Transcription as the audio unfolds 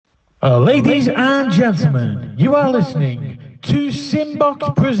Ladies and gentlemen, you are listening to Simbox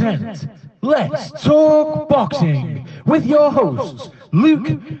Present Let's Talk Boxing with your hosts, Luke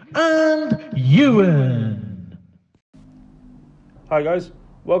and Ewan. Hi guys,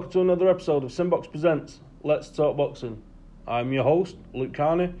 welcome to another episode of Simbox Presents Let's Talk Boxing. I'm your host, Luke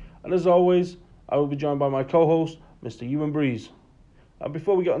Carney, and as always, I will be joined by my co-host, Mr. Ewan Breeze. And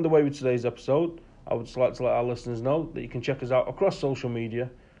before we get underway with today's episode, I would just like to let our listeners know that you can check us out across social media,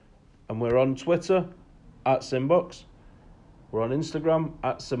 and we're on Twitter at Simbox, we're on Instagram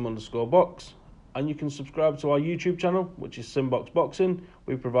at Sim_box, and you can subscribe to our YouTube channel, which is Simbox Boxing.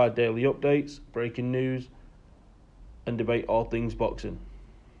 We provide daily updates, breaking news, and debate all things boxing.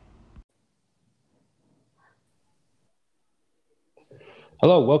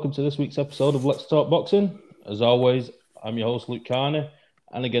 Hello, welcome to this week's episode of Let's Talk Boxing. As always, I'm your host, Luke Carney,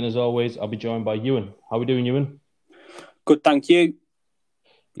 and again, as always, I'll be joined by Ewan. How are we doing, Ewan? Good, thank you.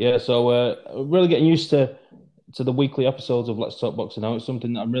 Yeah, so really getting used to the weekly episodes of Let's Talk Boxing now. It's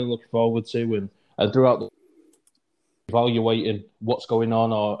something that I'm really looking forward to, and throughout the evaluating what's going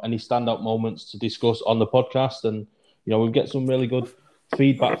on or any standout moments to discuss on the podcast. And, you know, we get some really good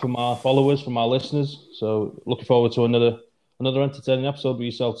feedback from our followers, from our listeners. So looking forward to another entertaining episode with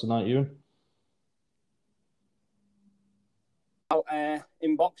yourself tonight, Ewan.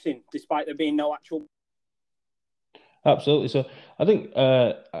 In boxing, despite there being no actual... Absolutely. So I think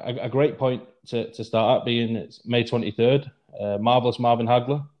a great point to start at being it's May 23rd. Marvellous Marvin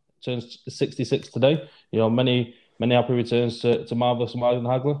Hagler turns 66 today. You know, many happy returns to Marvellous Marvin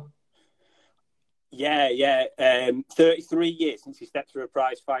Hagler. Yeah. 33 years since he stepped through a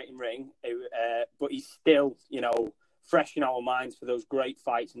prize fighting ring, but he's still, you know, fresh in our minds for those great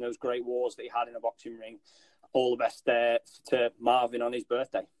fights and those great wars that he had in a boxing ring. All the best to Marvin on his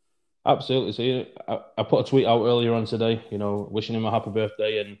birthday. Absolutely. So, you know, I put a tweet out earlier on today, you know, wishing him a happy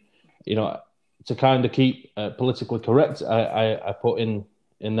birthday, and, you know, to kind of keep politically correct, I put in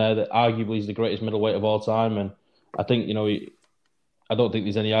there that arguably he's the greatest middleweight of all time, and I think, you know, I don't think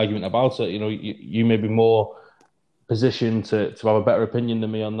there's any argument about it. You know, you may be more positioned to have a better opinion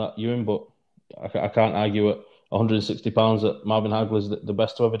than me on that, Ewan, but I can't argue at 160 pounds that Marvin Hagler is the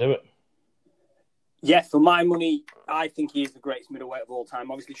best to ever do it. Yeah, for my money, I think he is the greatest middleweight of all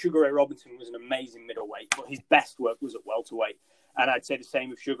time. Obviously, Sugar Ray Robinson was an amazing middleweight, but his best work was at welterweight, and I'd say the same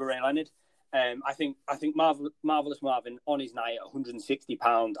with Sugar Ray Leonard. I think Marvellous Marvin on his night at 160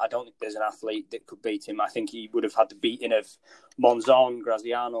 pounds. I don't think there's an athlete that could beat him. I think he would have had the beating of Monzon,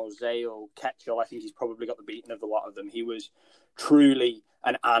 Graziano, Zale, Ketchel. I think he's probably got the beating of a lot of them. He was truly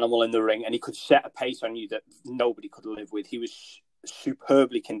an animal in the ring, and he could set a pace on you that nobody could live with. He was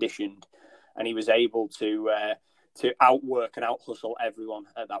superbly conditioned, and he was able to outwork and out-hustle everyone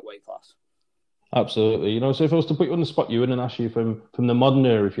at that weight class. Absolutely. You know, so if I was to put you on the spot, Ewan, and ask you from the modern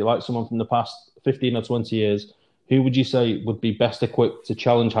era, if you like someone from the past 15 or 20 years, who would you say would be best equipped to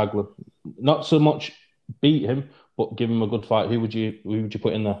challenge Hagler? Not so much beat him, but give him a good fight. Who would you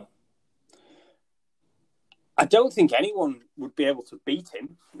put in there? I don't think anyone would be able to beat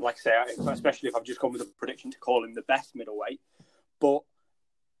him, like I say, especially if I've just gone with a prediction to call him the best middleweight. But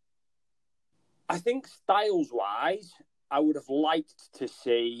I think styles-wise, I would have liked to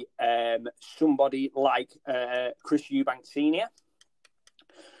see somebody like Chris Eubank Sr.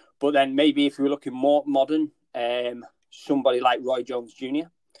 But then maybe if we were looking more modern, somebody like Roy Jones Jr.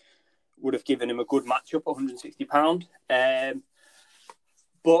 would have given him a good matchup at 160 pounds.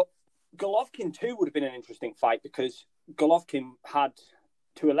 But Golovkin too would have been an interesting fight, because Golovkin had,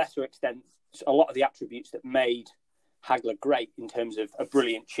 to a lesser extent, a lot of the attributes that made Hagler great in terms of a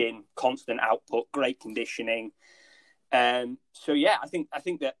brilliant chin, constant output, great conditioning. So yeah, I think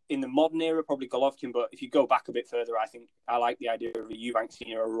that in the modern era, probably Golovkin. But if you go back a bit further, I think I like the idea of a Eubank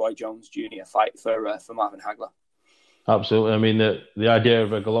Sr. or Roy Jones Jr. fight for Marvin Hagler. Absolutely. I mean, the idea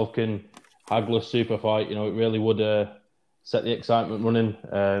of a Golovkin Hagler super fight, you know, it really would set the excitement running.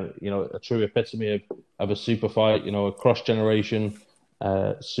 You know, a true epitome of a super fight. You know, a cross generation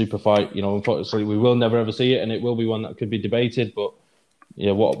super fight. You know, unfortunately, we will never ever see it, and it will be one that could be debated. But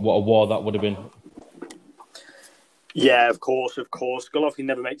yeah, what a war that would have been. Yeah, of course. Golovkin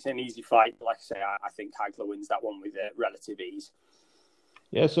never makes an easy fight. But like I say, I think Hagler wins that one with relative ease.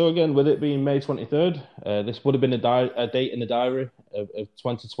 Yeah, so again, with it being May 23rd, this would have been a date in the diary of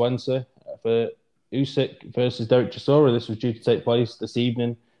 2020 for Usyk versus Derek Chisora. This was due to take place this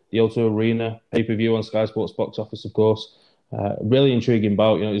evening, the O2 Arena, pay-per-view on Sky Sports box office, of course. Really intriguing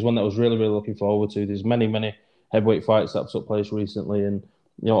bout. You know, it was one that I was really, really looking forward to. There's many heavyweight fights that have took place recently, and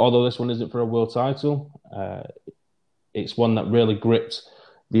you know, although this one isn't for a world title, it's one that really gripped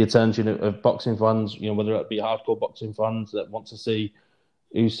the attention of boxing fans, you know, whether it be hardcore boxing fans that want to see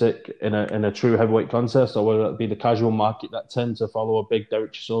Usyk in a true heavyweight contest, or whether it be the casual market that tend to follow a big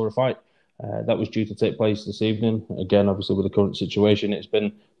Derek Chisora fight. That was due to take place this evening. Again, obviously with the current situation, it's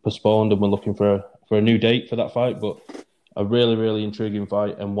been postponed, and we're looking for a new date for that fight. But a really, really intriguing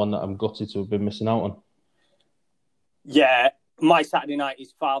fight, and one that I'm gutted to have been missing out on. Yeah, my Saturday night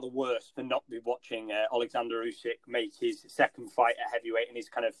is far the worst for not be watching Alexander Usyk make his second fight at heavyweight and his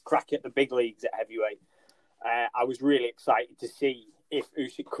kind of crack at the big leagues at heavyweight. I was really excited to see if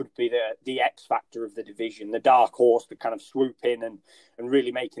Usyk could be the X factor of the division, the dark horse to kind of swoop in and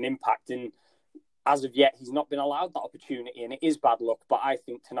really make an impact. And as of yet, he's not been allowed that opportunity, and it is bad luck. But I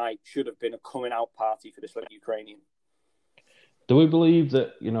think tonight should have been a coming out party for this little Ukrainian. Do we believe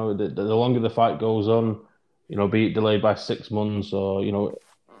that, the longer the fight goes on, be it delayed by 6 months or,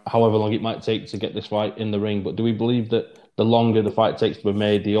 however long it might take to get this fight in the ring, but do we believe that the longer the fight takes to be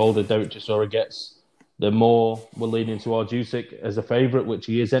made, the older Derek Chisora gets, the more we're leaning towards Usyk as a favourite, which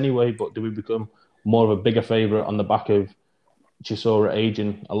he is anyway, but do we become more of a bigger favourite on the back of Chisora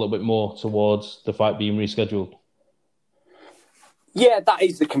aging a little bit more towards the fight being rescheduled? Yeah, that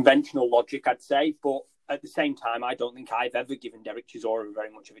is the conventional logic, I'd say, but at the same time, I don't think I've ever given Derek Chisora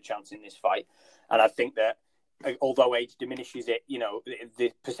very much of a chance in this fight. And I think that although age diminishes it,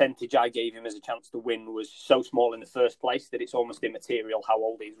 the percentage I gave him as a chance to win was so small in the first place that it's almost immaterial how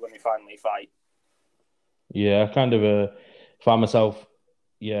old he is when they finally fight. Yeah, I kind of found myself,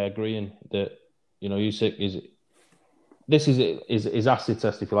 agreeing that, Usyk is his acid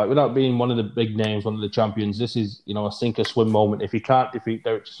test, if you like. Without being one of the big names, one of the champions, this is, a sink or swim moment. If he can't defeat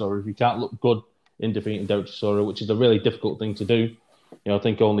Derek Chisora, if he can't look good in defeating Derek Chisora, which is a really difficult thing to do. I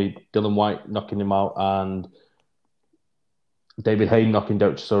think only Dillian Whyte knocking him out and David Haye knocking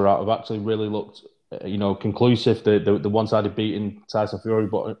Derek Chisora out have actually really looked, conclusive. The one-sided beating Tyson Fury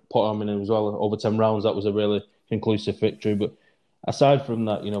put him in as well over 10 rounds. That was a really conclusive victory. But aside from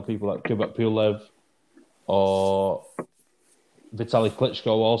that, people like Kubrat Pulev or Vitaly Klitschko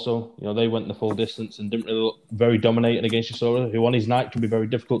also, they went the full distance and didn't really look very dominating against Chisora, who on his night can be very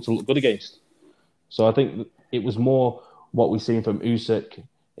difficult to look good against. So I think it was more what we've seen from Usyk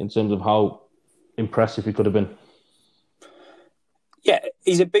in terms of how impressive he could have been. Yeah,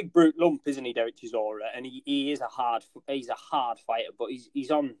 he's a big brute lump, isn't he, Derek Chisora? And he is a hard fighter, but he's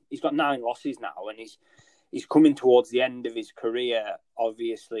got 9 losses now, and he's coming towards the end of his career.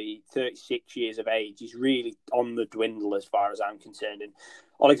 Obviously, 36 years of age. He's really on the dwindle as far as I'm concerned. And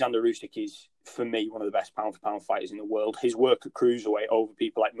Alexander Usyk is, for me, one of the best pound-for-pound fighters in the world. His work at cruiserweight over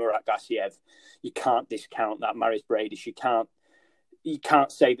people like Murat Gassiev, you can't discount that. Marius Bradis, you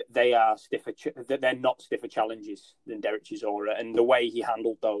can't say that they are that they're not stiffer challenges than Derek Chisora, and the way he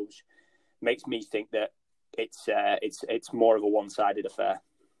handled those makes me think that it's more of a one-sided affair.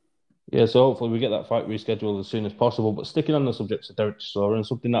 Yeah, so hopefully we get that fight rescheduled as soon as possible. But sticking on the subject of Derek Chisora, and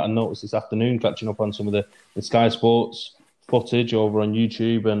something that I noticed this afternoon, catching up on some of the Sky Sports footage over on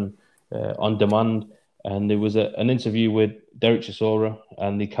YouTube and on demand, and there was an interview with Derek Chisora,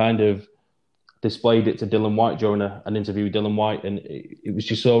 and they kind of displayed it to Dillian Whyte during an interview with Dillian Whyte, and it was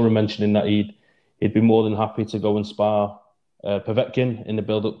Chisora mentioning that he'd be more than happy to go and spar Povetkin in the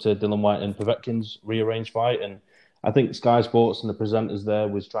build-up to Dillian Whyte and Povetkin's rearranged fight. And I think Sky Sports and the presenters there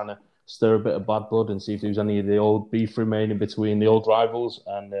was trying to stir a bit of bad blood and see if there was any of the old beef remaining between the old rivals.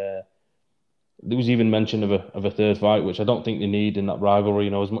 And there was even mention of a third fight, which I don't think they need in that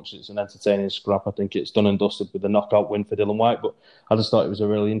rivalry. As much as it's an entertaining scrap, I think it's done and dusted with the knockout win for Dillian Whyte. But I just thought it was a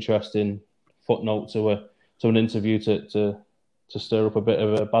really interesting footnote to an interview to stir up a bit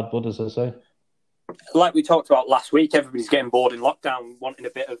of a bad blood, as I say. Like we talked about last week, everybody's getting bored in lockdown, wanting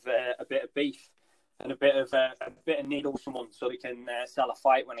a bit of beef and a bit of needle someone so they can sell a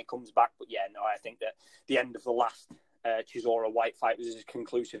fight when it comes back. But yeah, no, I think that the end of the last Chisora Whyte fight was as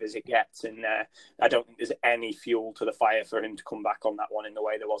conclusive as it gets, and I don't think there's any fuel to the fire for him to come back on that one in the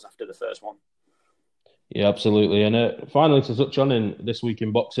way there was after the first one. Yeah, absolutely. And finally, to touch on in this week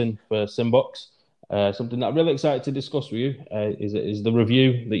in boxing for Simbox, something that I'm really excited to discuss with you is the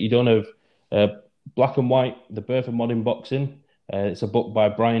review that you've done of Black and White, The Birth of Modern Boxing. It's a book by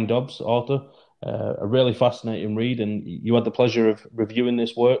Brian Dobbs, author. A really fascinating read, and you had the pleasure of reviewing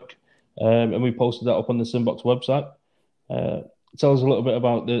this work, and we posted that up on the Simbox website. Tell us a little bit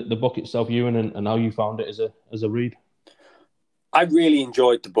about the book itself, Ewan, and how you found it as a read. I really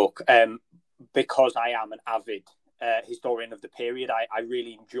enjoyed the book. Because I am an avid historian of the period, I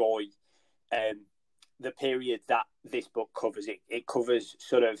really enjoy the period that this book covers. It covers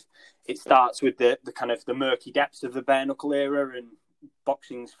it starts with the kind of the murky depths of the bare knuckle era and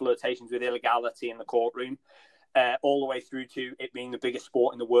boxing's flirtations with illegality in the courtroom, all the way through to it being the biggest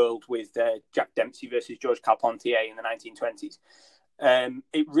sport in the world with Jack Dempsey versus George Carpentier in the 1920s.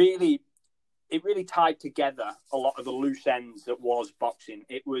 It really tied together a lot of the loose ends that was boxing.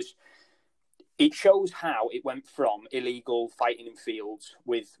 It shows how it went from illegal fighting in fields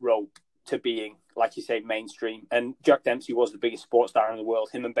with rope to being, like you say, mainstream. And Jack Dempsey was the biggest sports star in the world.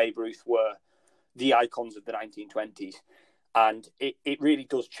 Him and Babe Ruth were the icons of the 1920s. And it really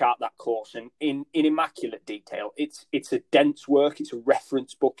does chart that course. And in immaculate detail, it's a dense work. It's a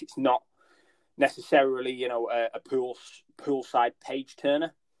reference book. It's not necessarily, a poolside page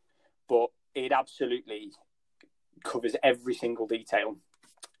turner, but it absolutely covers every single detail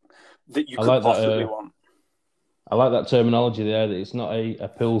that you could possibly want. I like that terminology there, that it's not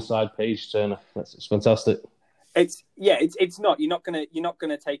a poolside page turner. It's fantastic. It's not. You're not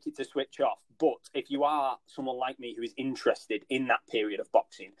gonna take it to switch off. But if you are someone like me who is interested in that period of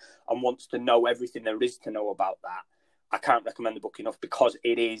boxing and wants to know everything there is to know about that, I can't recommend the book enough, because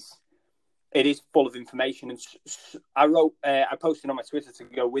it is full of information. And I posted on my Twitter to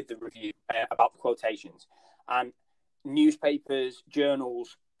go with the review about the quotations, and newspapers,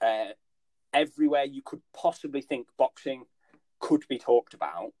 journals, everywhere you could possibly think boxing could be talked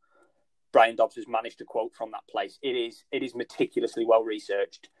about, Brian Dobbs has managed to quote from that place. It is meticulously well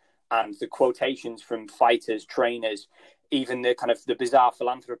researched, and the quotations from fighters, trainers, even the bizarre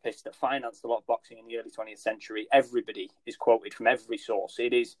philanthropists that financed a lot of boxing in the early 20th century, everybody is quoted from every source.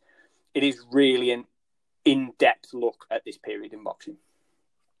 It is really an in-depth look at this period in boxing.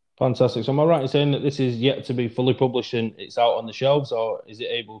 Fantastic. So am I right in saying that this is yet to be fully published and it's out on the shelves, or is it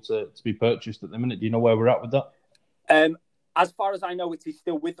able to be purchased at the minute? Do you know where we're at with that? As far as I know, it is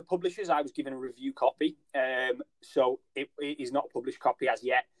still with the publishers. I was given a review copy, so it is not a published copy as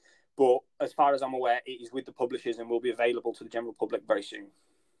yet. But as far as I'm aware, it is with the publishers and will be available to the general public very soon.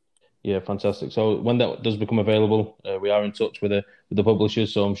 Yeah, fantastic. So when that does become available, we are in touch with the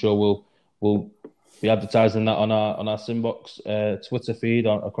publishers. So I'm sure we'll be advertising that on our Simbox Twitter feed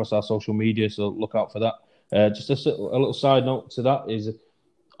across our social media. So look out for that. Just a little side note to that is,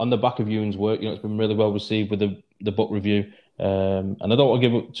 on the back of Ewan's work, it's been really well received with the book review. And I don't want to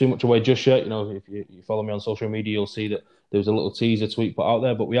give too much away just yet. If you follow me on social media, you'll see that there's a little teaser tweet put out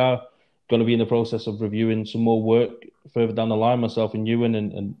there. But we are going to be in the process of reviewing some more work further down the line, myself and Ewan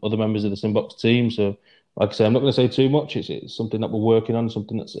and other members of the Simbox team. So, like I say, I'm not going to say too much. It's something that we're working on,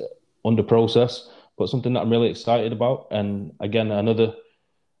 something that's under process, but something that I'm really excited about. And again, another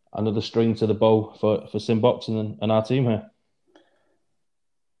string to the bow for Simbox and our team here.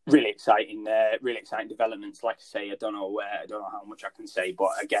 Really exciting developments. Like I say, I don't know how much I can say, but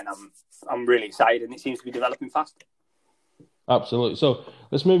again, I'm really excited, and it seems to be developing fast. Absolutely. So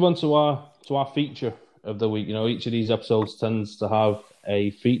let's move on to our feature of the week. Each of these episodes tends to have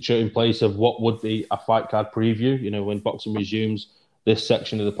a feature in place of what would be a fight card preview. When boxing resumes, this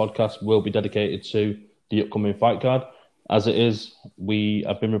section of the podcast will be dedicated to the upcoming fight card. As it is, we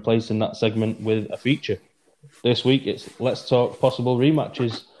have been replacing that segment with a feature. This week, it's Let's Talk Possible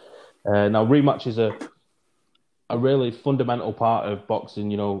Rematches. Now, rematches are a really fundamental part of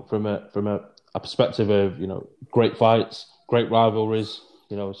boxing, from a perspective of, great fights, great rivalries.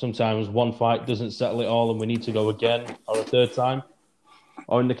 Sometimes one fight doesn't settle it all and we need to go again or a third time.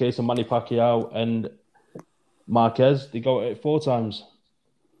 Or in the case of Manny Pacquiao and Marquez, they go at it 4 times.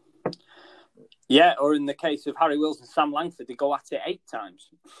 Yeah, or in the case of Harry Wills and Sam Langford, they go at it 8 times.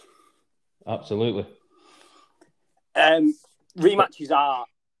 Absolutely. Rematches are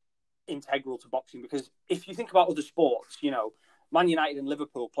integral to boxing, because if you think about other sports, Man United and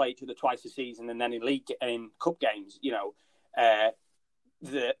Liverpool play each other twice a season, and then in cup games,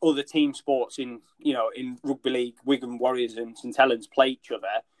 the other team sports in rugby league, Wigan Warriors and St Helens play each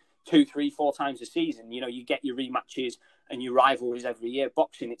other 2, 3, 4 times a season. You get your rematches and your rivalries every year.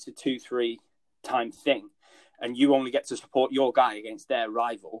 Boxing, it's a 2, 3 time thing, and you only get to support your guy against their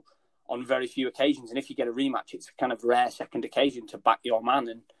rival on very few occasions. And if you get a rematch, it's a kind of rare second occasion to back your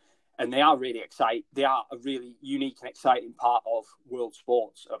man. And they are really exciting. They are a really unique and exciting part of world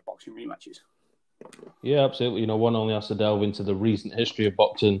sports, of boxing rematches. Yeah, absolutely. One only has to delve into the recent history of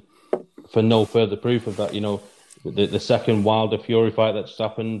boxing for no further proof of that. The second Wilder Fury fight that just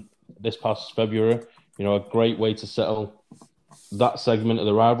happened this past February, a great way to settle that segment of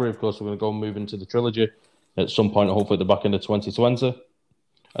the rivalry. Of course, we're going to go move into the trilogy at some point, hopefully at the back end of 2020.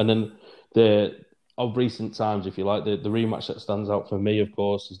 And then of recent times, if you like, the rematch that stands out for me, of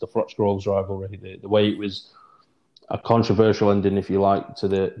course, is the Froch Groves rivalry. The way it was a controversial ending, if you like, to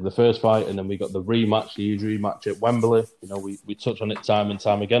the first fight, and then we got the rematch, the huge rematch at Wembley. We touch on it time and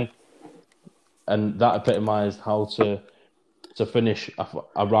time again, and that epitomised how to finish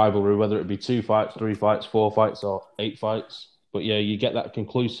a rivalry, whether it be 2 fights, 3 fights, 4 fights, or 8 fights. But yeah, you get that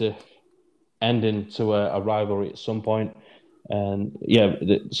conclusive ending to a rivalry at some point. And yeah,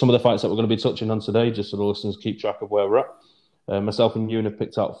 some of the fights that we're going to be touching on today, just so the listeners keep track of where we're at. Myself and Ewan have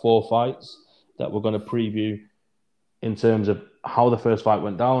picked out 4 fights that we're going to preview in terms of how the first fight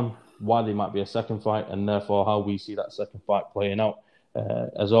went down, why there might be a second fight, and therefore how we see that second fight playing out.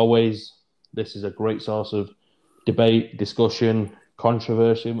 As always, this is a great source of debate, discussion,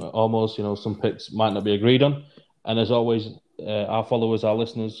 controversy, almost. Some picks might not be agreed on. And as always, our followers, our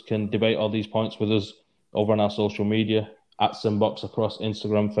listeners can debate all these points with us over on our social media at Simbox across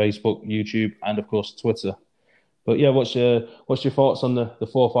Instagram, Facebook, YouTube, and of course Twitter. But yeah, what's your thoughts on the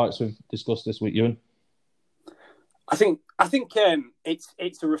 4 fights we've discussed this week, Ewan? I think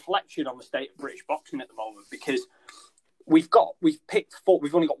it's a reflection on the state of British boxing at the moment, because we've picked 4.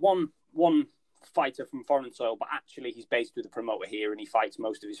 We've only got one fighter from foreign soil, but actually he's based with a promoter here, and he fights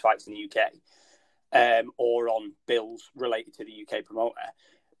most of his fights in the UK, or on bills related to the UK promoter.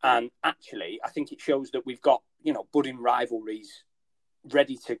 And actually, I think it shows that we've got budding rivalries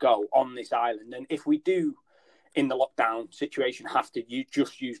ready to go on this island. And if we do, in the lockdown situation, have to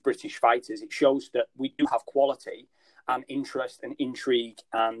just use British fighters, it shows that we do have quality and interest and intrigue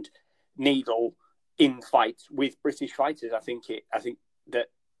and needle in fights with British fighters. I think that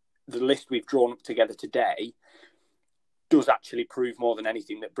the list we've drawn up together today does actually prove more than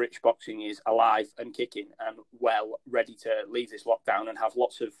anything that British boxing is alive and kicking and well ready to leave this lockdown and have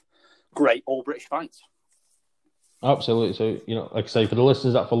lots of great all-British fights. Absolutely. So, like I say, for the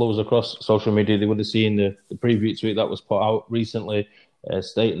listeners that follow us across social media, they would have seen the preview tweet that was put out recently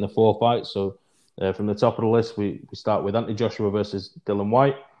stating the 4 fights. So from the top of the list, we start with Anthony Joshua versus Dillian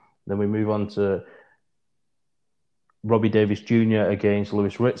Whyte. Then we move on to Robbie Davies Jr. against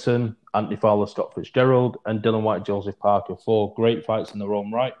Lewis Ritson, Anthony Fowler, Scott Fitzgerald, and Dillian Whyte, Joseph Parker. 4 great fights in their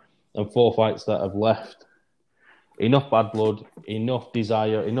own right, and 4 fights that have left enough bad blood, enough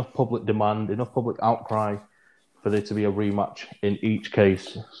desire, enough public demand, enough public outcry for there to be a rematch in each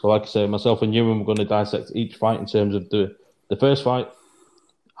case. So like I say, myself and Ewan, we're going to dissect each fight in terms of the first fight,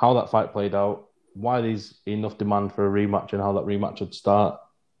 how that fight played out, why there's enough demand for a rematch, and how that rematch would start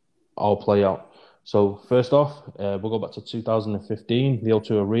or play out. So first off, we'll go back to 2015, the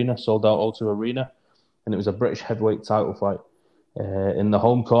O2 Arena, sold out O2 Arena, and it was a British heavyweight title fight. In the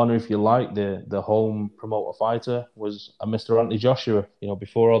home corner, if you like, the home promoter fighter was a Mr. Anthony Joshua.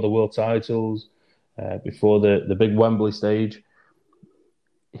 Before all the world titles, before the big Wembley stage,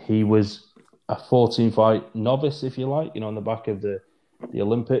 he was a 14-fight novice, if you like. On the back of the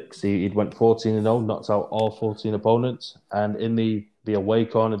Olympics, he'd went 14-0, knocked out all 14 opponents, and in the away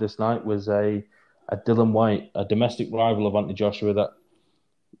corner this night was a Dillian Whyte, a domestic rival of Anthony Joshua that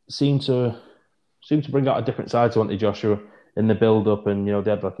seemed to bring out a different side to Anthony Joshua in the build-up, and they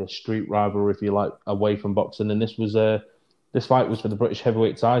had like a street rivalry, if you like, away from boxing. And this fight was for the British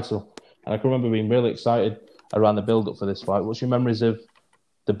heavyweight title, and I can remember being really excited around the build-up for this fight. What's your memories of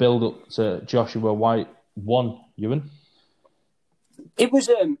the build-up to Joshua Whyte 1, Ewan? It was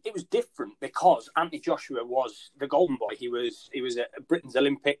different because Anthony Joshua was the golden boy. He was a Britain's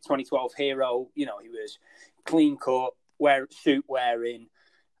Olympic 2012 hero. He was clean cut, suit wearing,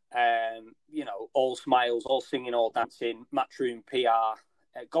 all smiles, all singing, all dancing, matchroom PR,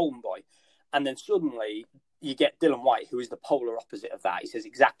 golden boy. And then suddenly you get Dillian Whyte, who is the polar opposite of that. He says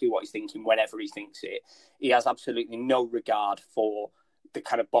exactly what he's thinking whenever he thinks it. He has absolutely no regard for the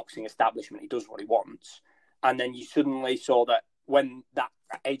kind of boxing establishment. He does what he wants. And then you suddenly saw that when that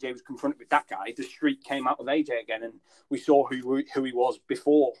AJ was confronted with that guy, the streak came out of AJ again, and we saw who he was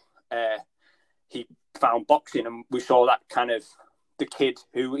before he found boxing, and we saw that kind of the kid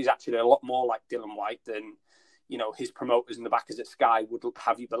who is actually a lot more like Dillian Whyte than his promoters in the backers at Sky would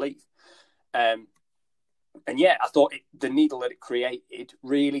have you believe. And yeah, I thought the needle that it created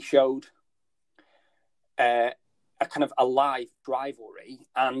really showed a kind of alive rivalry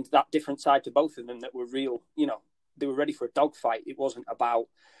and that different side to both of them that were real. They were ready for a dogfight. It wasn't about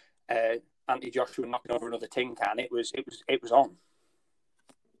Anthony Joshua knocking over another tin can. It was on.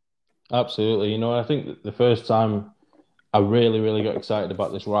 Absolutely. I think the first time I really, really got excited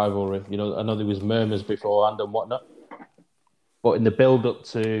about this rivalry, I know there was murmurs beforehand and whatnot, but in the build-up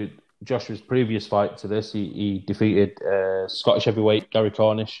to Joshua's previous fight to this, he defeated Scottish heavyweight Gary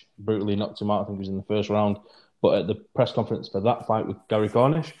Cornish, brutally knocked him out. I think it was in the first round. But at the press conference for that fight with Gary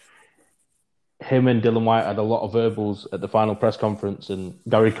Cornish, him and Dillian Whyte had a lot of verbals at the final press conference, and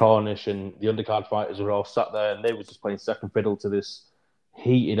Gary Cornish and the undercard fighters were all sat there, and they were just playing second fiddle to this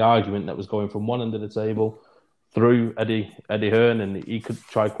heated argument that was going from one end of the table through Eddie Hearn, and he could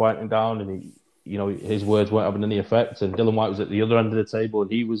try quieting down, and his words weren't having any effect. And Dillian Whyte was at the other end of the table,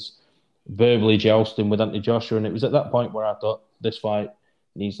 and he was verbally jousting with Anthony Joshua. And it was at that point where I thought this fight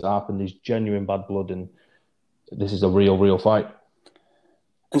needs to happen. There's genuine bad blood, and this is a real fight.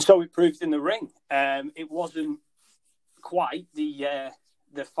 And so it proved in the ring. It wasn't quite the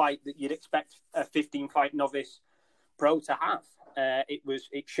fight that you'd expect a 15-fight novice pro to have.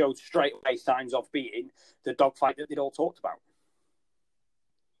 It showed straight away signs of being the dogfight that they'd all talked about.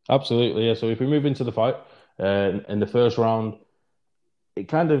 Absolutely, yeah. So if we move into the fight, in the first round,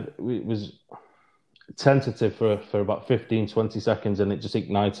 it was tentative for about 15, 20 seconds, and it just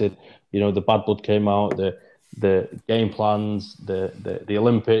ignited. The bad blood came out, the game plans, the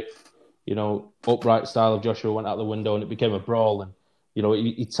Olympic, upright style of Joshua went out the window, and it became a brawl. And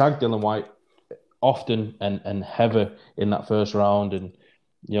he tagged Dillian Whyte often and heavy in that first round. And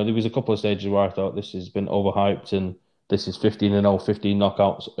there was a couple of stages where I thought this has been overhyped and this is 15-0, 15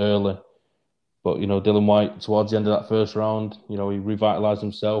 knockouts early. But Dillian Whyte towards the end of that first round, he revitalised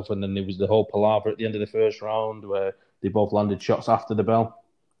himself, and then there was the whole palaver at the end of the first round where they both landed shots after the bell.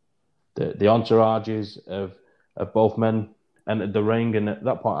 The entourages of both men entered the ring, and at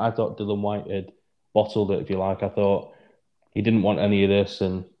that point I thought Dillian Whyte had bottled it, if you like. I thought he didn't want any of this,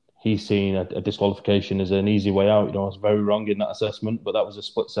 and he's seen a disqualification as an easy way out. I was very wrong in that assessment, but that was a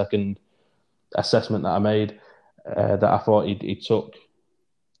split-second assessment that I made, that I thought he took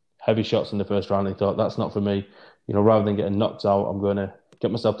heavy shots in the first round. He thought, that's not for me. Rather than getting knocked out, I'm going to get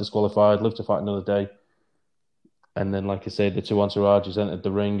myself disqualified, live to fight another day. And then, like I said, the two entourages entered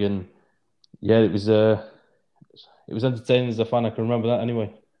the ring, and yeah, it was entertaining as a fan. I can remember that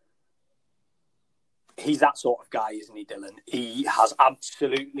anyway. He's that sort of guy, isn't he, Dylan? He has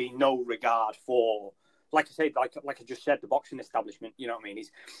absolutely no regard for, like I said, like I just said, the boxing establishment. You know what I mean?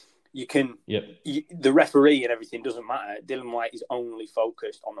 The referee and everything doesn't matter. Dillian Whyte is only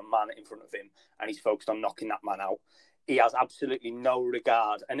focused on the man in front of him, and he's focused on knocking that man out. He has absolutely no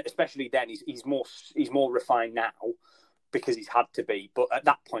regard, and especially then, he's more refined now because he's had to be. But at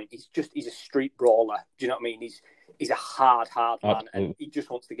that point, he's a street brawler. Do you know what I mean? He's a hard man, and he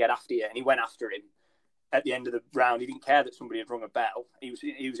just wants to get after you. And he went after him at the end of the round. He didn't care that somebody had rung a bell. He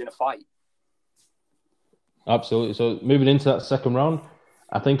was in a fight. Absolutely. So moving into that second round,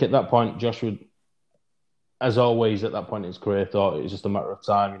 I think at that point, Joshua, as always at that point in his career, thought it was just a matter of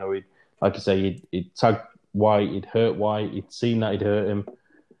time. He'd, like I say, he'd tagged Whyte, he'd hurt Whyte, he'd seen that he'd hurt him.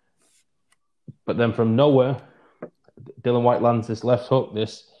 But then from nowhere, Dillian Whyte lands this left hook,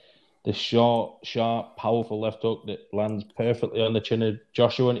 this short, sharp, powerful left hook that lands perfectly on the chin of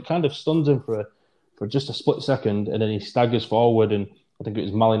Joshua, and it kind of stuns him for just a split second, and then he staggers forward, and I think it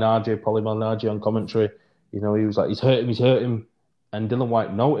was Paulie Malignaggi on commentary. He was like, he's hurt him. And Dillian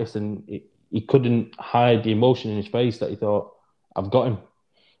Whyte noticed, and he couldn't hide the emotion in his face that he thought, I've got him.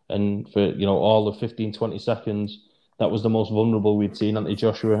 And for, all of 15, 20 seconds, that was the most vulnerable we'd seen Anthony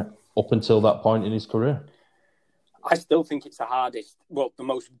Joshua up until that point in his career. I still think it's the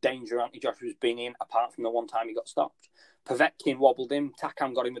most danger Anthony Joshua's been in, apart from the one time he got stopped. Povetkin wobbled him,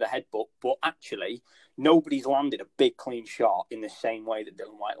 Takam got him with a headbutt, but actually, nobody's landed a big clean shot in the same way that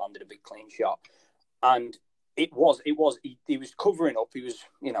Dillian Whyte landed a big clean shot. And he was covering up. He was,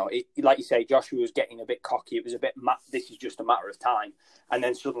 like you say, Joshua was getting a bit cocky. It was a bit, this is just a matter of time. And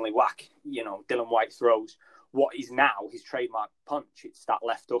then suddenly, whack, Dillian Whyte throws what is now his trademark punch. It's that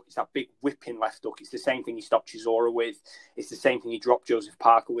left hook. It's that big whipping left hook. It's the same thing he stopped Chisora with. It's the same thing he dropped Joseph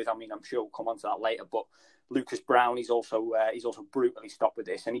Parker with. I mean, I'm sure we'll come on to that later. But Lucas Brown, he's also brutally stopped with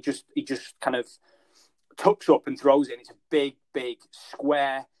this. And he just kind of tucks up and throws it. And it's a big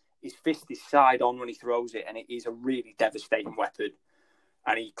square. His fist is side on when he throws it, and it is a really devastating weapon.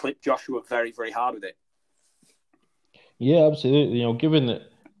 And he clipped Joshua very, very hard with it. Yeah, absolutely. Given that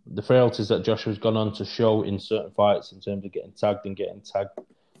the frailties that Joshua's gone on to show in certain fights in terms of getting tagged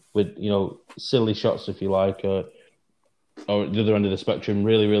with, silly shots, if you like, or at the other end of the spectrum,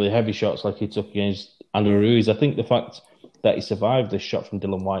 really, really heavy shots like he took against Andrew Ruiz. I think the fact that he survived this shot from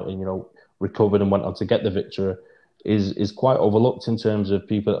Dillian Whyte and, recovered and went on to get the victory is quite overlooked in terms of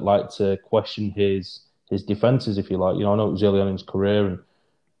people that like to question his defences, if you like. I know it was early on in his career and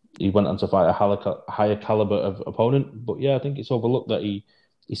he went on to fight a higher calibre of opponent. But yeah, I think it's overlooked that he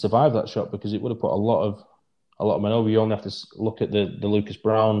survived that shot because it would have put a lot of men over. You only have to look at the Lucas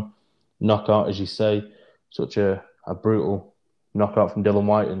Brown knockout, as you say, such a brutal knockout from Dillian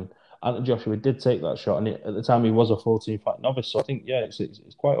Whyte. And Anthony Joshua did take that shot, and at the time he was a 14-fight novice. So I think, yeah,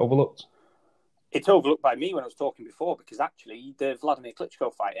 it's quite overlooked. It's overlooked by me when I was talking before because actually the Vladimir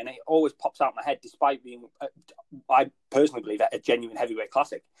Klitschko fight, and it always pops out in my head despite being, I personally believe, a genuine heavyweight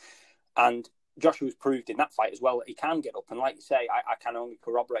classic. And Joshua's proved in that fight as well that he can get up. And like you say, I can only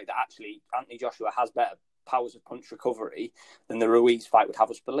corroborate that actually Anthony Joshua has better powers of punch recovery than the Ruiz fight would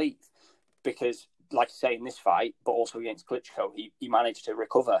have us believe. Because like I say, in this fight, but also against Klitschko, he managed to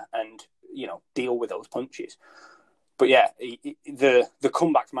recover and, deal with those punches. But yeah, the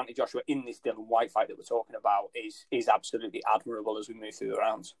comeback from Anthony Joshua in this Dillian Whyte fight that we're talking about is absolutely admirable as we move through the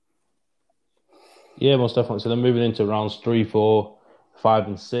rounds. Yeah, most definitely. So then moving into rounds 3, 4, 5,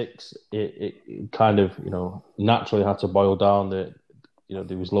 and 6, it kind of, naturally had to boil down that,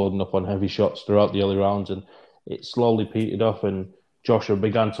 they was loading up on heavy shots throughout the early rounds, and it slowly petered off, and Joshua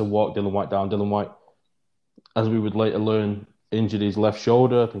began to walk Dillian Whyte down. Dillian Whyte, as we would later learn, injured his left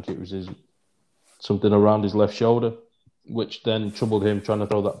shoulder. I think it was something around his left shoulder, which then troubled him trying to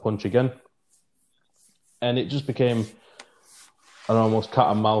throw that punch again. And it just became an almost cat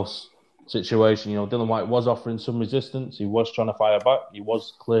and mouse situation. Dillian Whyte was offering some resistance. He was trying to fire back. He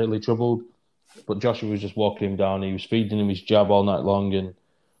was clearly troubled. But Joshua was just walking him down. He was feeding him his jab all night long. And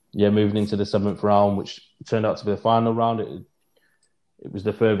moving into the 7th round, which turned out to be the final round, it was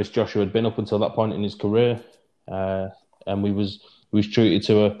the furthest Joshua had been up until that point in his career. And we was treated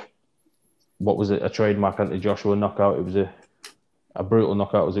to a trademark Anthony Joshua knockout. It was a brutal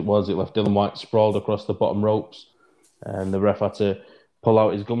knockout as it was. It left Dillian Whyte sprawled across the bottom ropes, and the ref had to pull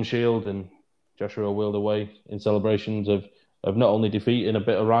out his gum shield, and Joshua wheeled away in celebrations of not only defeating a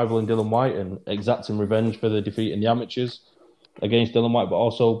bitter rival in Dillian Whyte and exacting revenge for the defeat in the amateurs against Dillian Whyte, but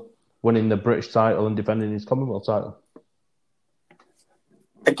also winning the British title and defending his Commonwealth title.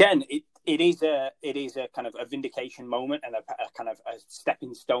 Again, it is a kind of a vindication moment and a kind of a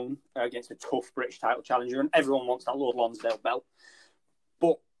stepping stone against a tough British title challenger, and everyone wants that Lord Lonsdale belt.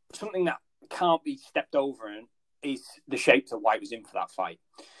 But something that can't be stepped over is the shape that Whyte was in for that fight.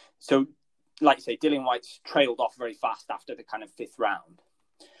 So, like you say, Dillian Whyte trailed off very fast after the kind of 5th round,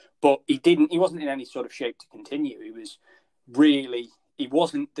 but he wasn't in any sort of shape to continue. He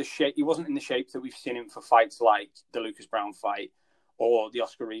wasn't in the shape that we've seen him for fights like the Lucas Browne fight or the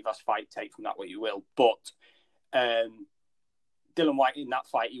Oscar Rivas fight. Take from that what you will, but Dillian Whyte in that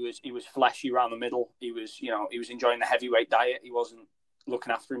fight, he was fleshy around the middle. He was enjoying the heavyweight diet. He wasn't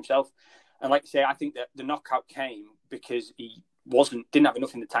looking after himself. And like I say, I think that the knockout came because he didn't have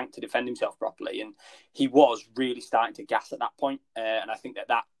enough in the tank to defend himself properly, and he was really starting to gas at that point. And I think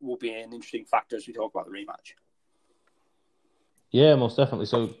that will be an interesting factor as we talk about the rematch. Yeah, most definitely.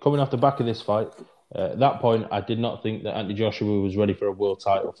 So coming off the back of this fight, at that point, I did not think that Anthony Joshua was ready for a world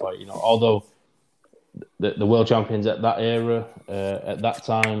title fight. Although the world champions at that era, at that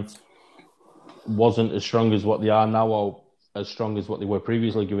time, wasn't as strong as what they are now, or as strong as what they were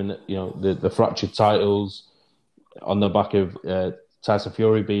previously, given that the fractured titles on the back of Tyson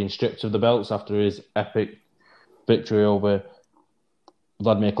Fury being stripped of the belts after his epic victory over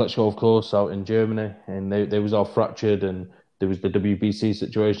Vladimir Klitschko, of course, out in Germany, and they was all fractured, and there was the WBC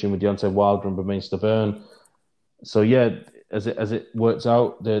situation with Deontay Wilder and Bermane Stiverne. So as it works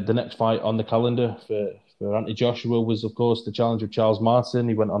out, the next fight on the calendar for Anthony Joshua was, of course, the challenge of Charles Martin.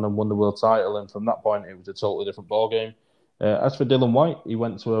 He went on and won the world title, and from that point, it was a totally different ballgame. As for Dillian Whyte, he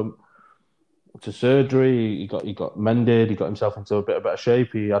went to surgery. He got mended. He got himself into a bit of better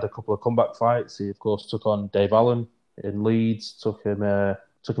shape. He had a couple of comeback fights. He, of course, took on Dave Allen in Leeds. Took him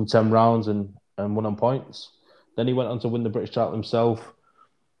 10 rounds and won on points. Then he went on to win the British title himself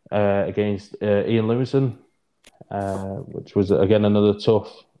against Ian Lewison, which was again another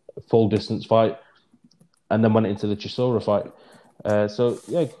tough full distance fight. And then went into the Chisora fight.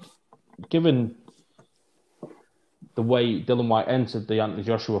 Given the way Dillian Whyte entered the Anthony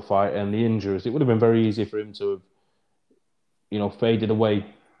Joshua fight and the injuries, it would have been very easy for him to have, faded away,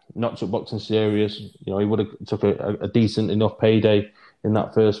 not took boxing serious. He would have took a decent enough payday in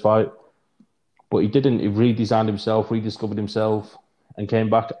that first fight. But he didn't. He redesigned himself, rediscovered himself, and came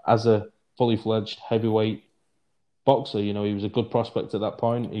back as a fully fledged heavyweight boxer. He was a good prospect at that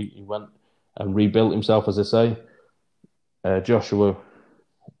point. He went and rebuilt himself, as I say. Joshua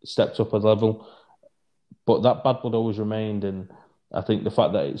stepped up a level. But that bad blood always remained, and I think the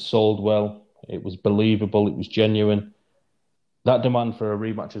fact that it sold well, it was believable, it was genuine. That demand for a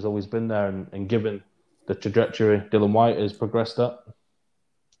rematch has always been there, and given the trajectory Dillian Whyte has progressed at,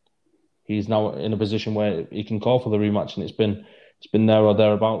 he's now in a position where he can call for the rematch, and it's been there or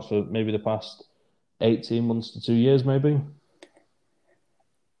thereabouts for maybe the past 18 months to 2 years, maybe.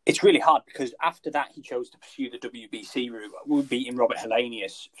 It's really hard because after that he chose to pursue the WBC route. We were beating Robert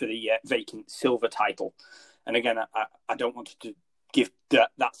Helenius for the vacant silver title. And again, I don't want to give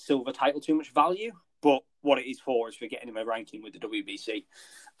that silver title too much value, but what it is for getting him a ranking with the WBC.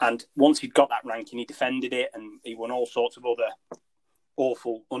 And once he'd got that ranking, he defended it, and he won all sorts of other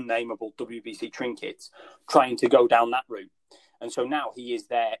awful, unnameable WBC trinkets, trying to go down that route. And so now he is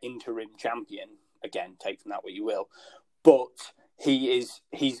their interim champion. Again, take from that what you will. But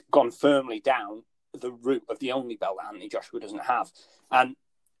he's gone firmly down the route of the only belt that Anthony Joshua doesn't have. And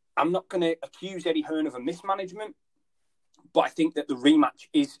I'm not going to accuse Eddie Hearn of a mismanagement, but I think that the rematch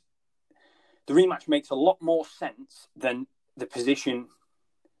makes a lot more sense than the position.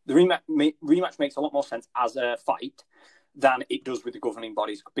 The rematch makes a lot more sense as a fight than it does with the governing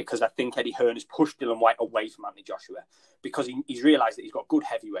bodies, because I think Eddie Hearn has pushed Dillian Whyte away from Anthony Joshua because he's realised that he's got good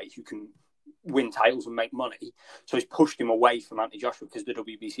heavyweights who can win titles and make money. So he's pushed him away from Anthony Joshua because the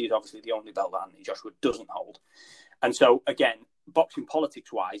WBC is obviously the only belt that Anthony Joshua doesn't hold. And so, again, boxing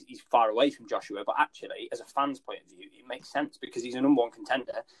politics-wise, he's far away from Joshua, but actually, as a fan's point of view, it makes sense because he's a number one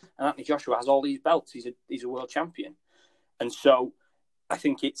contender and Anthony Joshua has all these belts. He's a world champion. And so I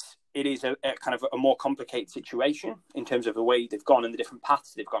think it is a kind of a more complicated situation in terms of the way they've gone and the different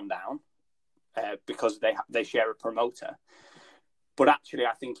paths they've gone down because they share a promoter. But actually,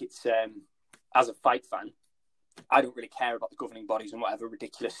 I think it's, as a fight fan, I don't really care about the governing bodies and whatever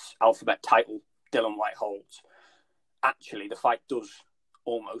ridiculous alphabet title Dillian Whyte holds. Actually, the fight does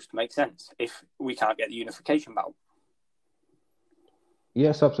almost make sense if we can't get the unification bout.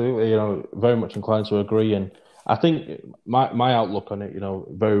 Yes, absolutely. Very much inclined to agree. And I think my outlook on it,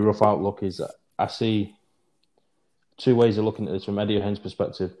 very rough outlook, is I see two ways of looking at this from Eddie Hearn's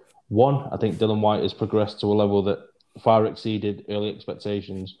perspective. One, I think Dillian Whyte has progressed to a level that far exceeded early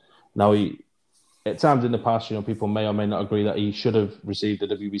expectations. Now, at times in the past, people may or may not agree that he should have received the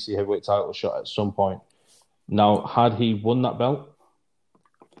WBC heavyweight title shot at some point. Now, had he won that belt,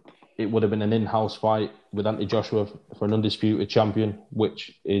 it would have been an in-house fight with Anthony Joshua for an undisputed champion,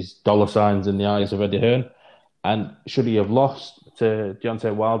 which is dollar signs in the eyes of Eddie Hearn. And should he have lost to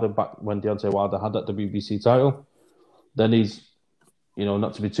Deontay Wilder back when Deontay Wilder had that WBC title, then he's,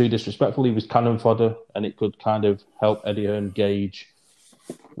 not to be too disrespectful, he was cannon fodder, and it could kind of help Eddie Hearn gauge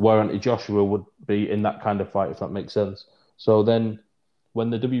where Anthony Joshua would be in that kind of fight, if that makes sense. So then, when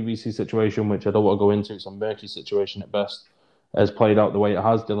the WBC situation, which I don't want to go into, it's a murky situation at best, has played out the way it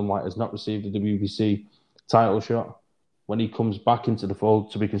has, Dillian Whyte has not received the WBC title shot. When he comes back into the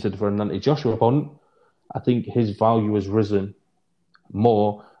fold to be considered for an Anthony Joshua opponent, I think his value has risen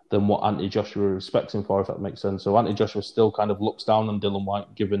more than what Anthony Joshua respects him for, if that makes sense. So Anthony Joshua still kind of looks down on Dillian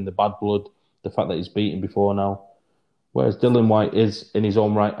Whyte, given the bad blood, the fact that he's beaten before now. Whereas Dillian Whyte is, in his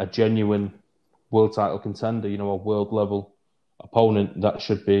own right, a genuine world title contender, a world-level opponent that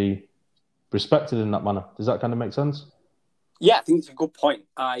should be respected in that manner. Does that kind of make sense? Yeah, I think it's a good point.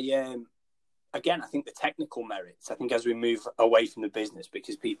 I think the technical merits, I think as we move away from the business,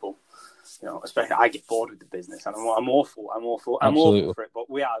 because people, especially I get bored with the business and I'm awful for it, but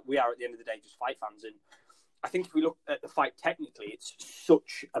we are at the end of the day just fight fans. And I think if we look at the fight technically, it's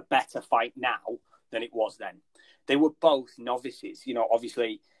such a better fight now than it was then. They were both novices,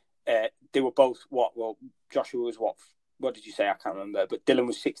 obviously they were both Joshua was what did you say? I can't remember, but Dillian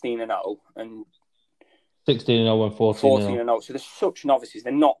was 16-0 and 16-0 and 14-0. So they're such novices.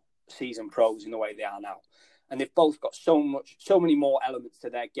 They're not seasoned pros in the way they are now. And they've both got so many more elements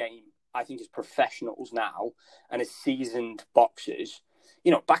to their game, I think, as professionals now and as seasoned boxers.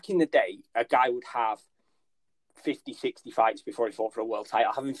 Back in the day, a guy would have 50, 60 fights before he fought for a world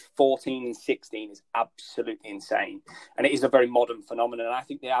title. Having 14 and 16 is absolutely insane. And it is a very modern phenomenon. And I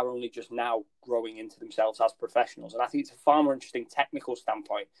think they are only just now growing into themselves as professionals. And I think it's a far more interesting from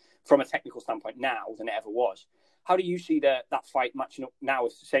a technical standpoint now than it ever was. How do you see that fight matching up now,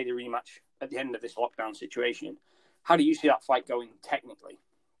 if say the rematch at the end of this lockdown situation? How do you see that fight going technically?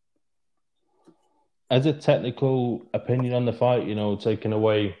 As a technical opinion on the fight, taking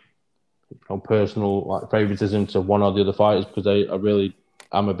away personal favoritism to one or the other fighters, because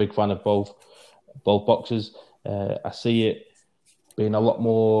I'm a big fan of both boxers. I see it being a lot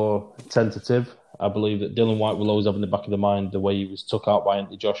more tentative. I believe that Dillian Whyte will always have in the back of the mind the way he was took out by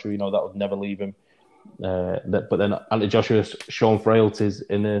Anthony Joshua. That would never leave him. But then Anthony Joshua has shown frailties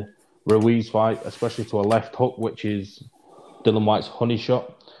in the Ruiz fight, especially to a left hook, which is Dillian Whyte's honey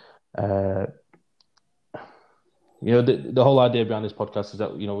shot. The whole idea behind this podcast is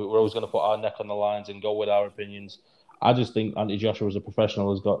that, we're always going to put our neck on the lines and go with our opinions. I just think Anthony Joshua, as a professional,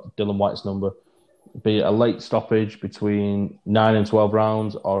 has got Dillian Whyte's number. Be it a late stoppage between 9 and 12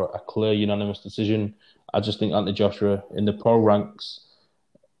 rounds or a clear unanimous decision, I just think Anthony Joshua in the pro ranks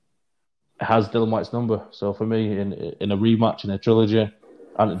has Dillian Whyte's number. So for me, in a rematch, in a trilogy,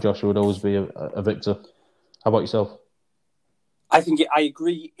 Anthony Joshua would always be a victor. How about yourself? I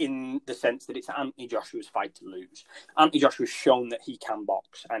agree in the sense that it's Anthony Joshua's fight to lose. Anthony Joshua's shown that he can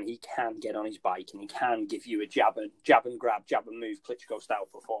box and he can get on his bike and he can give you a jab and grab, jab and move, Klitschko-style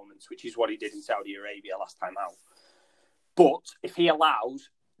performance, which is what he did in Saudi Arabia last time out. But if he allows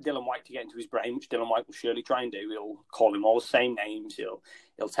Dylan White to get into his brain, which Dylan White will surely try and do. He'll call him all the same names. He'll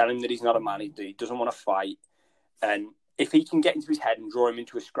tell him that he's not a man. He doesn't want to fight. And if he can get into his head and draw him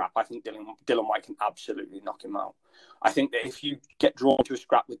into a scrap, I think Dylan White can absolutely knock him out. I think that if you get drawn into a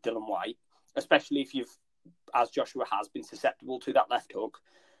scrap with Dylan White, especially if you've, as Joshua has, been susceptible to that left hook,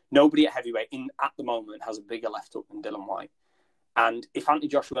 nobody at heavyweight at the moment has a bigger left hook than Dylan White. And if Anthony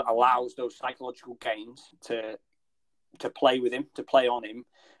Joshua allows those psychological games to play with him, to play on him,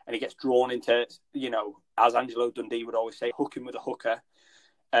 and he gets drawn into, as Angelo Dundee would always say, hook him with a hooker,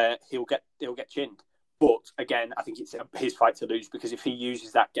 he'll get chinned. But again, I think it's his fight to lose, because if he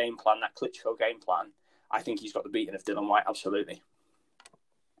uses that game plan, that Klitschko game plan, I think he's got the beating of Dylan White, absolutely.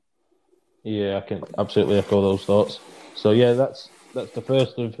 Yeah, I can absolutely echo those thoughts. So yeah, that's the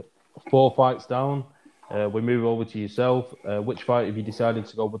first of 4 fights down. We move over to yourself. Which fight have you decided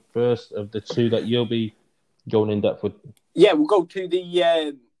to go with first of the 2 that you'll be going in depth with? Yeah, we'll go to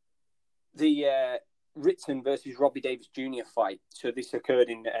the Ritson versus Robbie Davis Jr. fight. So this occurred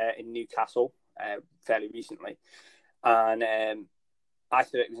in Newcastle fairly recently, and I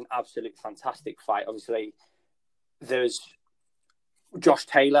thought it was an absolute fantastic fight. Obviously, there's Josh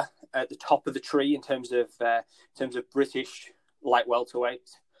Taylor at the top of the tree in terms of British light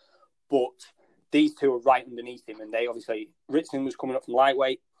welterweights, but these 2 are right underneath him, and Ritson was coming up from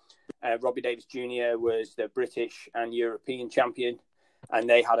lightweight. Robbie Davis Jr. was the British and European champion, and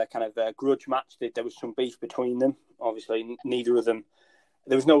they had a kind of a grudge match. There was some beef between them. Obviously, neither of them,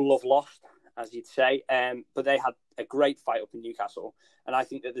 there was no love lost, as you'd say, but they had a great fight up in Newcastle, and I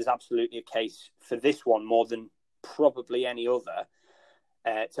think that there's absolutely a case for this one more than probably any other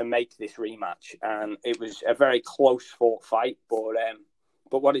to make this rematch. And it was a very close fought fight,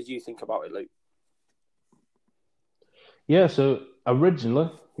 but what did you think about it, Luke? Yeah, so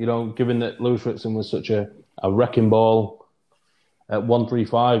originally, given that Lewis Ritson was such a wrecking ball at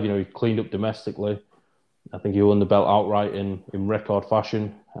 135, he cleaned up domestically. I think he won the belt outright in record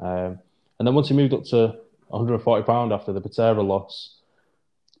fashion. And then once he moved up to 140 pound after the Patera loss,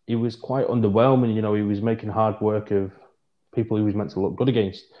 he was quite underwhelming. He was making hard work of people he was meant to look good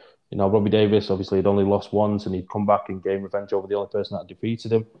against. Robbie Davis obviously had only lost once, and he'd come back and gain revenge over the only person that had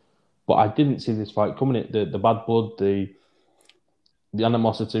defeated him. But I didn't see this fight coming. The bad blood, the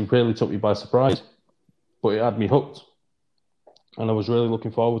animosity really took me by surprise. But it had me hooked. And I was really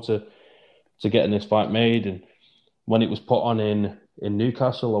looking forward to getting this fight made. And when it was put on in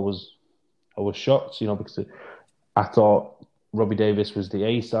Newcastle, I was shocked, because I thought Robbie Davis was the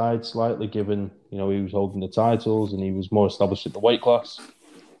A side slightly, given, he was holding the titles and he was more established at the weight class.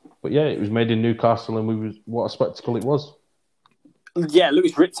 But yeah, it was made in Newcastle, and what a spectacle it was. Yeah,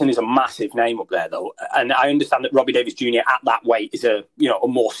 Lewis Ritson is a massive name up there, though, and I understand that Robbie Davis Jr. at that weight is a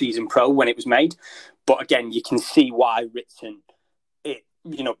more seasoned pro when it was made. But again, you can see why Ritson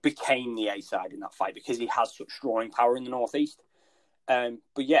became the A side in that fight, because he has such drawing power in the Northeast. But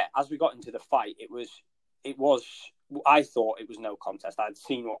yeah, as we got into the fight, it was. I thought it was no contest. I'd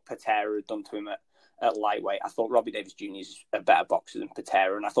seen what Patera had done to him at lightweight. I thought Robbie Davis Jr. is a better boxer than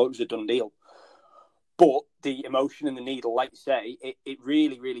Patera, and I thought it was a done deal. But the emotion and the needle, like you say, it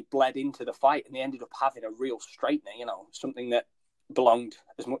really, really bled into the fight, and they ended up having a real straightener, something that belonged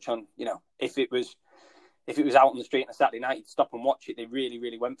as much on, if it was out on the street on a Saturday night, you'd stop and watch it. They really,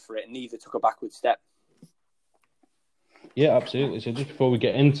 really went for it, and neither took a backward step. Yeah, absolutely. So just before we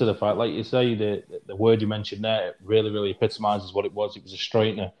get into the fight, like you say, the word you mentioned there really, really epitomises what it was. It was a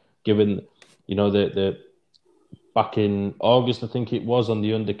straightener, given, the back in August, I think it was, on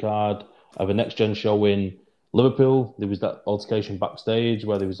the undercard of a Next Gen show in Liverpool, there was that altercation backstage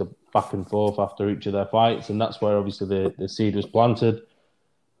where there was a back and forth after each of their fights, and that's where obviously the seed was planted.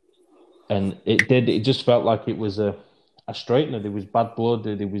 And it just felt like it was a straightener. There was bad blood.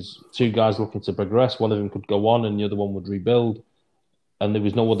 There was 2 guys looking to progress. One of them could go on and the other one would rebuild. And there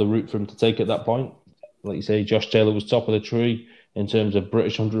was no other route for him to take at that point. Like you say, Josh Taylor was top of the tree in terms of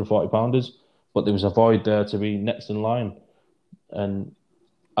British 140-pounders, but there was a void there to be next in line. And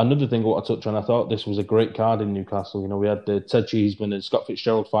another thing I want to touch on, I thought this was a great card in Newcastle. We had the Ted Cheeseman and Scott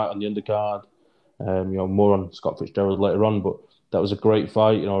Fitzgerald fight on the undercard. More on Scott Fitzgerald later on, but that was a great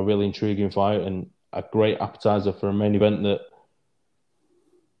fight, a really intriguing fight and a great appetizer for a main event that,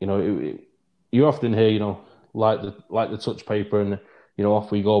 you often hear, like the touch paper and,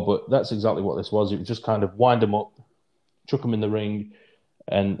 off we go. But that's exactly what this was. It was just kind of wind them up, chuck them in the ring,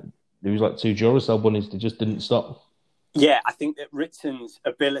 and there was like 2 Duracell bunnies. They just didn't stop. Yeah, I think that Ritson's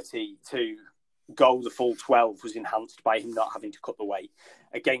ability to go the full 12 was enhanced by him not having to cut the weight.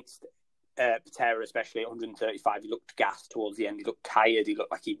 Against Patera, especially at 135, he looked gassed towards the end. He looked tired. He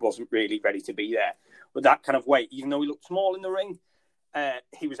looked like he wasn't really ready to be there. But that kind of weight, even though he looked small in the ring,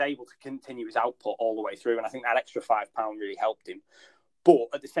 he was able to continue his output all the way through, and I think that extra £5 really helped him. But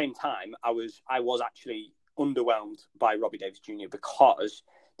at the same time, I was actually underwhelmed by Robbie Davies Jr. because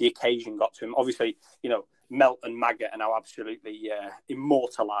the occasion got to him. Obviously, Melt and Maggot are now absolutely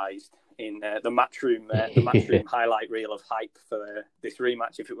immortalised in the matchroom highlight reel of hype for this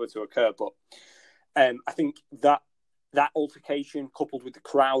rematch if it were to occur. But I think that altercation coupled with the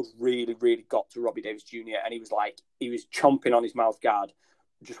crowd really, really got to Robbie Davies Jr. and he was chomping on his mouth guard,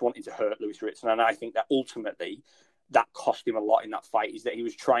 just wanting to hurt Lewis Ritson. And I think that ultimately that cost him a lot in that fight, is that he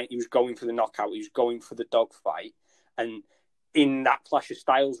was going for the knockout, he was going for the dogfight. And in that clash of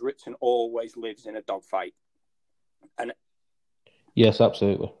styles, Ritson always lives in a dogfight. And yes,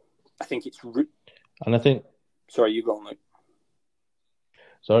 absolutely. I think it's... And I think... Sorry, you go on, Luke.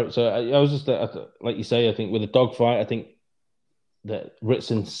 Sorry, so I was just, like you say, I think with the dogfight, I think that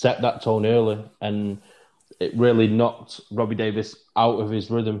Ritson set that tone early and it really knocked Robbie Davies out of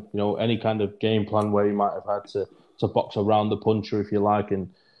his rhythm. Any kind of game plan where he might have had to box around the puncher, if you like.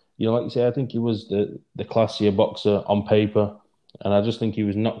 And, like you say, I think he was the classier boxer on paper. And I just think he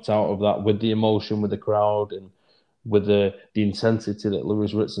was knocked out of that with the emotion, with the crowd and with the intensity that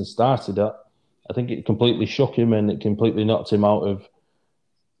Lewis Ritson started at. I think it completely shook him and it completely knocked him out of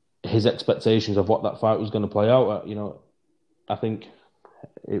his expectations of what that fight was going to play out at. I think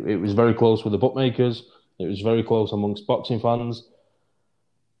it was very close with the bookmakers. It was very close amongst boxing fans.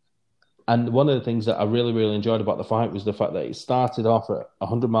 And one of the things that I really, really enjoyed about the fight was the fact that it started off at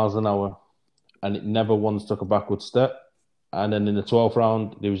 100 miles an hour and it never once took a backward step. And then in the 12th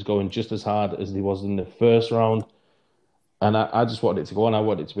round, he was going just as hard as he was in the first round. And I just wanted it to go on. I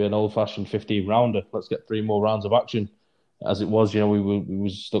wanted it to be an old-fashioned 15-rounder. Let's get 3 more rounds of action. As it was, we were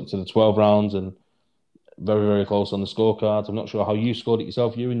stuck to the 12 rounds and very, very close on the scorecards. I'm not sure how you scored it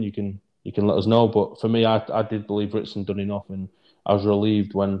yourself, Ewan. You can let us know. But for me, I did believe Ritson done enough, and I was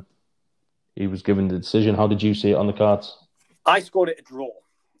relieved when he was given the decision. How did you see it on the cards? I scored it a draw.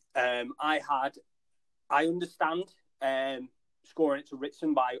 I understand scoring it to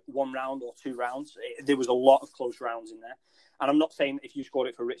Ritson by 1 round or 2 rounds. There was a lot of close rounds in there. And I'm not saying that if you scored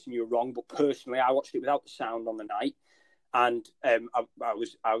it for Ritson, you were wrong. But personally, I watched it without the sound on the night. And there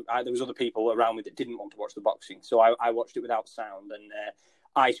was other people around me that didn't want to watch the boxing. So I watched it without sound. And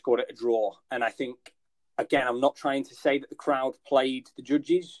I scored it a draw. And I think, again, I'm not trying to say that the crowd played the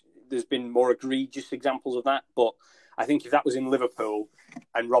judges. There's been more egregious examples of that. But I think if that was in Liverpool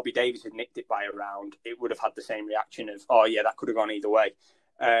and Robbie Davies had nicked it by a round, it would have had the same reaction of, oh, yeah, that could have gone either way.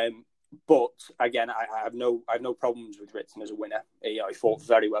 But again, I have no problems with Ritson as a winner. He fought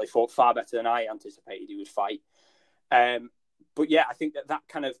very well. He fought far better than I anticipated he would fight. But yeah, I think that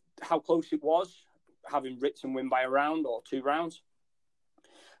kind of how close it was, having Ritson win by a round or 2 rounds,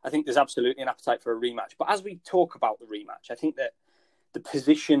 I think there's absolutely an appetite for a rematch. But as we talk about the rematch, I think that the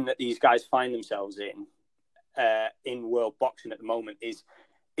position that these guys find themselves in world boxing at the moment is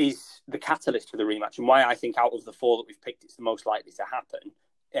the catalyst for the rematch, and why I think out of the 4 that we've picked, it's the most likely to happen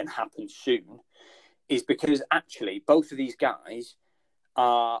and happen soon, is because actually both of these guys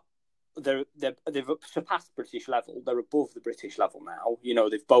they've surpassed British level. They're above the British level now.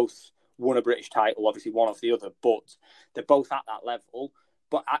 They've both won a British title, obviously one off the other, but they're both at that level.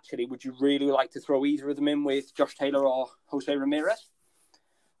 But actually, would you really like to throw either of them in with Josh Taylor or Jose Ramirez?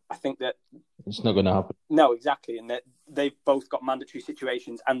 I think that it's not going to happen. No, exactly. And that they've both got mandatory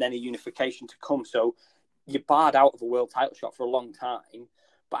situations and then a unification to come. So you're barred out of a world title shot for a long time.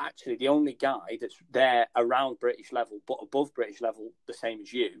 But actually, the only guy that's there around British level, but above British level, the same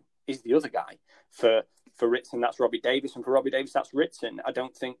as you, is the other guy. For Ritson, that's Robbie Davies. And for Robbie Davies, that's Ritson. I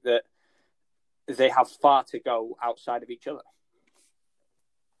don't think that they have far to go outside of each other.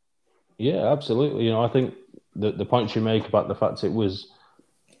 Yeah, absolutely. I think the points you make about the fact it was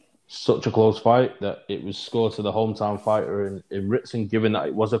such a close fight, that it was scored to the hometown fighter in Ritson, given that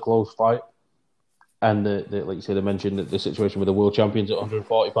it was a close fight. And like you said, I mentioned the situation with the world champions at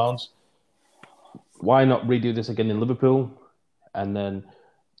 140 pounds. Why not redo this again in Liverpool? And then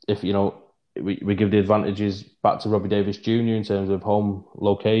if, we give the advantages back to Robbie Davies Jr. in terms of home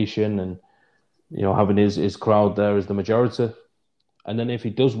location and, having his crowd there as the majority. And then if he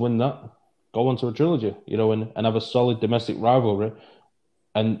does win that, go on to a trilogy, and have a solid domestic rivalry.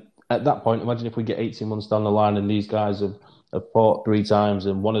 And at that point, imagine if we get 18 months down the line and these guys have fought 3 times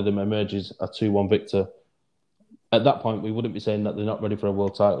and one of them emerges a 2-1 victor. At that point, we wouldn't be saying that they're not ready for a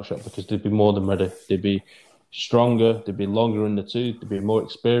world title shot, because they'd be more than ready. They'd be stronger, they'd be longer in the tooth, they'd be more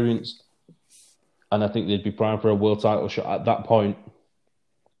experienced. And I think they'd be primed for a world title shot at that point.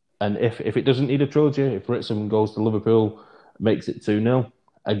 And if it doesn't need a trilogy, if Ritson goes to Liverpool, makes it 2-0,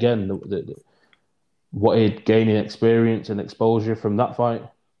 again, what he'd gain in experience and exposure from that fight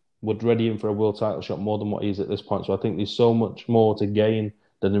would ready him for a world title shot more than what he is at this point. So I think there's so much more to gain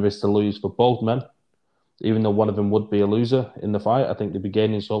than there is to lose for both men. Even though one of them would be a loser in the fight, I think they'd be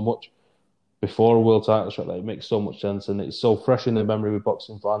gaining so much before a world title shot that it makes so much sense. And it's so fresh in the memory with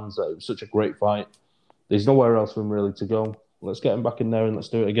boxing fans that it was such a great fight. There's nowhere else for him really to go. Let's get him back in there and let's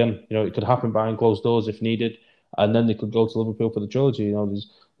do it again. You know, it could happen behind closed doors if needed. And then they could go to Liverpool for the trilogy. You know,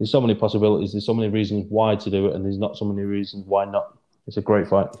 there's so many possibilities. There's so many reasons why to do it, and there's not so many reasons why not. It's a great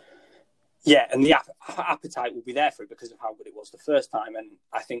fight. Yeah, and the appetite will be there for it because of how good it was the first time, and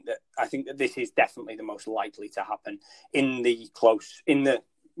I think that this is definitely the most likely to happen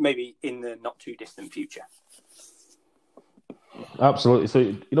maybe in the not too distant future. Absolutely. So,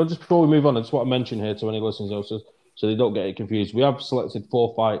 you know, just before we move on, I just want to mention here to any listeners also, so they don't get it confused. We have selected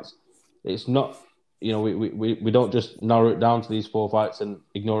 4 fights. It's not, you know, we don't just narrow it down to these 4 fights and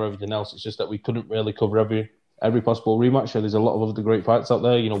ignore everything else. It's just that we couldn't really cover every possible rematch. So there's a lot of other great fights out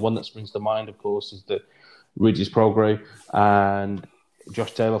there. You know, one that springs to mind, of course, is the Regis Prograis and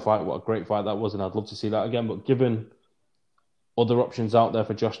Josh Taylor fight. What a great fight that was, and I'd love to see that again. But given other options out there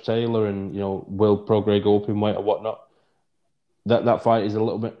for Josh Taylor and, you know, will Prograis go up in weight or whatnot, that fight is a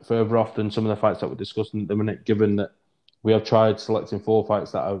little bit further off than some of the fights that we're discussing at the minute, given that we have tried selecting 4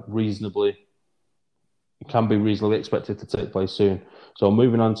 fights that are can be reasonably expected to take place soon. So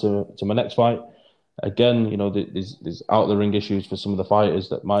moving on to my next fight. Again, you know, there's out-of-the-ring issues for some of the fighters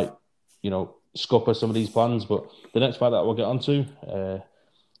that might, you know, scupper some of these plans. But the next fight that we'll get onto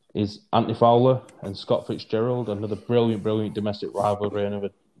is Anthony Fowler and Scott Fitzgerald, another brilliant domestic rivalry,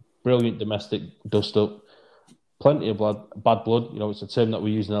 another brilliant domestic dust-up. Plenty of bad blood. You know, it's a term that we're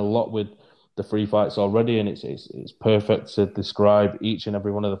using a lot with the 3 fights already, and it's perfect to describe each and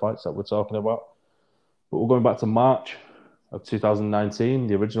every one of the fights that we're talking about. But we're going back to March of 2019,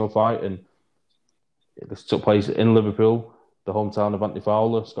 the original fight, and this took place in Liverpool, the hometown of Anthony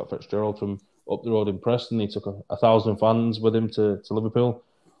Fowler. Scott Fitzgerald from up the road in Preston. He took 1,000 fans with him to Liverpool.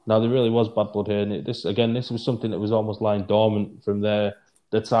 Now, there really was bad blood here, and this was something that was almost lying dormant from the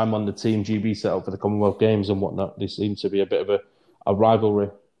time on the Team GB set up for the Commonwealth Games and whatnot. There seemed to be a bit of a rivalry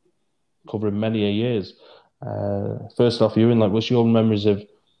covering many years. First off, Ewan, what's your memories of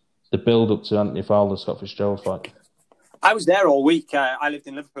the build-up to Anthony Fowler Scott Fitzgerald fight? I was there all week. I lived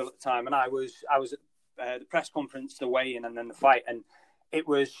in Liverpool at the time, and I was at the press conference, the weigh-in, and then the fight, and it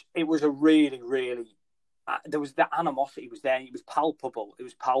was a really, really. There was that animosity was there. It was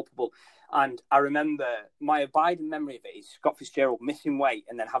palpable. And I remember my abiding memory of it is Scott Fitzgerald missing weight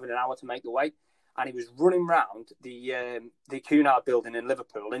and then having an hour to make the weight. And he was running round the Cunard building in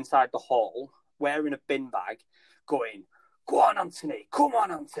Liverpool inside the hall, wearing a bin bag, going, "Go on, Anthony! Come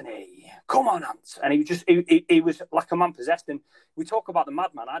on, Anthony! Come on, Ant!" And he was like a man possessed. And we talk about the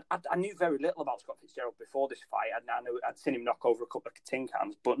madman. I knew very little about Scott Fitzgerald before this fight. I'd seen him knock over a couple of tin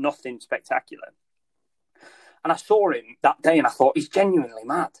cans, but nothing spectacular. And I saw him that day and I thought, he's genuinely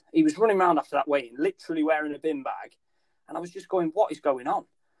mad. He was running around after that weigh-in, literally wearing a bin bag. And I was just going, what is going on?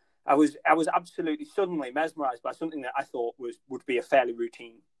 I was absolutely suddenly mesmerised by something that I thought would be a fairly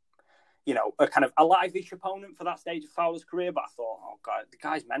routine, you know, a kind of a live-ish opponent for that stage of Fowler's career. But I thought, oh God, the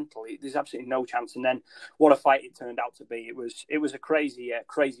guy's mental. There's absolutely no chance. And then what a fight it turned out to be. It was a crazy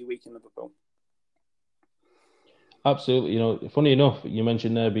week in Liverpool. Absolutely. You know, funny enough, you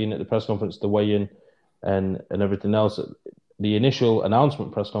mentioned there being at the press conference, the weigh-in and everything else. The initial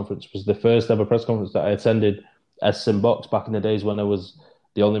announcement press conference was the first ever press conference that I attended as Simbox back in the days when I was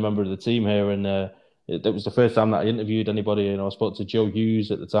the only member of the team here. And it was the first time that I interviewed anybody. You know, I spoke to Joe Hughes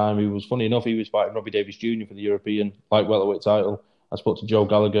at the time. He was, funny enough, he was fighting Robbie Davies Jr. for the European light welterweight title. I spoke to Joe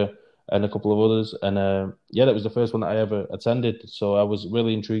Gallagher and a couple of others. And that was the first one that I ever attended. So I was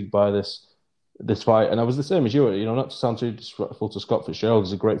really intrigued by this fight. And I was the same as you. You know, not to sound too disrespectful to Scott Fitzgerald,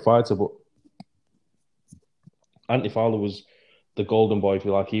 he's a great fighter, but Anthony Fowler was the golden boy, if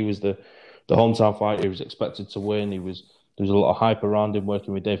you like. He was the hometown fighter. He was expected to win. There was a lot of hype around him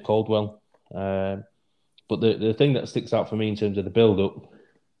working with Dave Caldwell. But the thing that sticks out for me in terms of the build-up,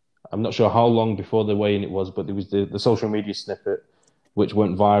 I'm not sure how long before the weigh-in it was, but there was the social media snippet which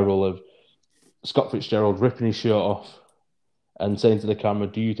went viral of Scott Fitzgerald ripping his shirt off and saying to the camera,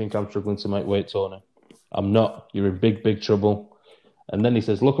 "Do you think I'm struggling to make weight, Tony? I'm not. You're in big, big trouble." And then he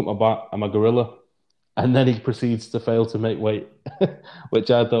says, "Look at my back. I'm a gorilla." And then he proceeds to fail to make weight, which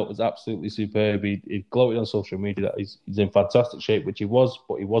I thought was absolutely superb. He gloated on social media that he's in fantastic shape, which he was,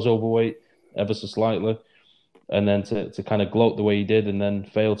 but he was overweight ever so slightly. And then to kind of gloat the way he did and then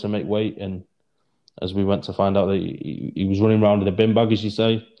fail to make weight. And as we went to find out that he was running around in a bin bag, as you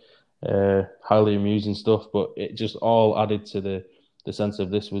say, highly amusing stuff. But it just all added to the sense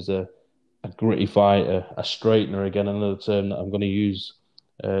of this was a gritty fight, a straightener, again, another term that I'm going to use,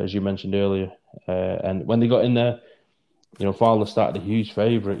 as you mentioned earlier. And when they got in there, Fowler started a huge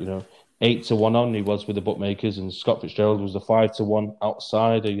favourite, 8-1 on he was with the bookmakers, and Scott Fitzgerald was the 5-1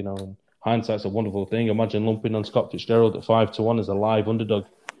 outsider, and hindsight's a wonderful thing. Imagine lumping on Scott Fitzgerald at 5-1 as a live underdog.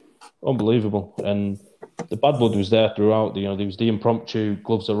 Unbelievable. And the bad blood was there throughout. There was the impromptu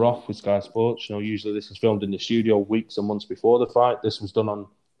gloves are off with Sky Sports. Usually this is filmed in the studio weeks and months before the fight. This was done on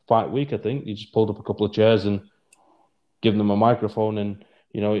fight week, I think. You just pulled up a couple of chairs and given them a microphone, and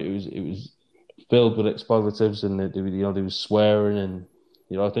it was filled with expletives, and they was swearing, and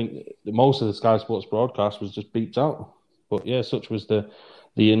I think most of the Sky Sports broadcast was just beeped out. But yeah, such was the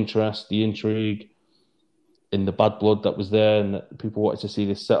interest, the intrigue in the bad blood that was there, and that people wanted to see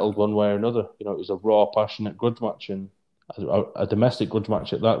this settled one way or another. It was a raw, passionate grudge match, and a domestic grudge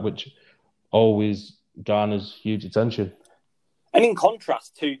match at that, which always garners huge attention. And in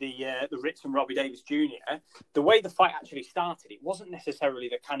contrast to the Ritz and Robbie Davis Jr., the way the fight actually started, it wasn't necessarily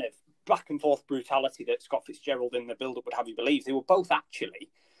the kind of back and forth brutality that Scott Fitzgerald in the build-up would have you believe. They were both actually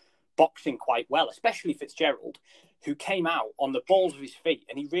boxing quite well, especially Fitzgerald, who came out on the balls of his feet,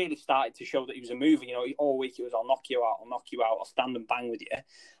 and he really started to show that he was a mover. All week it was, I'll knock you out, I'll stand and bang with you.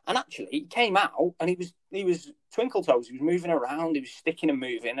 And actually, he came out and he was twinkle toes. He was moving around, he was sticking and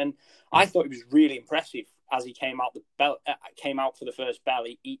moving, and I thought he was really impressive as he came out for the first bell.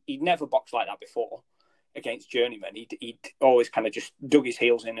 He'd never boxed like that before against journeymen. He'd always kind of just dug his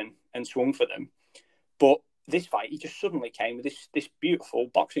heels in and swung for them. But this fight, he just suddenly came with this beautiful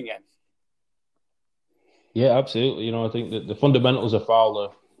boxing game. Yeah, absolutely. I think that the fundamentals of Fowler,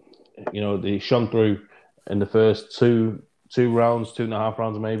 they shone through in the first two rounds, 2.5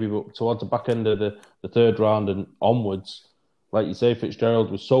 rounds maybe, but towards the back end of the third round and onwards, like you say,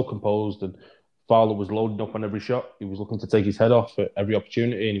 Fitzgerald was so composed, and Fowler was loading up on every shot. He was looking to take his head off at every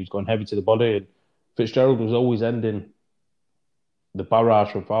opportunity, and he was going heavy to the body. And Fitzgerald was always ending the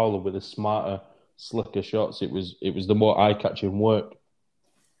barrage from Fowler with the smarter, slicker shots. It was the more eye-catching work.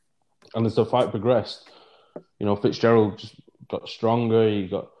 And as the fight progressed, Fitzgerald just got stronger, he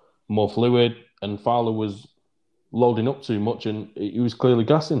got more fluid, and Fowler was loading up too much, and he was clearly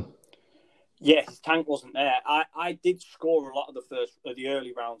gassing. Yeah, his tank wasn't there. I did score a lot of the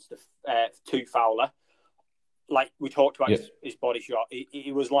early rounds to Fowler. Like we talked about his body shot,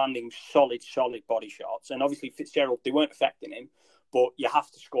 he was landing solid body shots, and obviously Fitzgerald, they weren't affecting him, but you have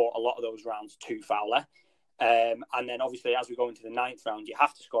to score a lot of those rounds to Fowler. And then obviously as we go into the 9th round, you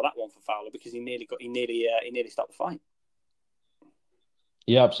have to score that one for Fowler because he nearly stopped the fight.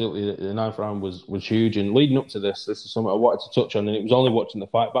 Yeah, absolutely. The 9th round was huge, and leading up to this is something I wanted to touch on, and it was only watching the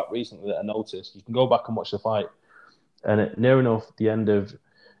fight back recently that I noticed. You can go back and watch the fight, and near enough the end of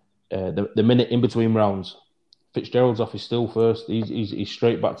the minute in between rounds, Fitzgerald's off his stool first. He's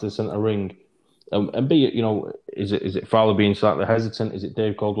straight back to the centre ring. And be it, is it Fowler being slightly hesitant? Is it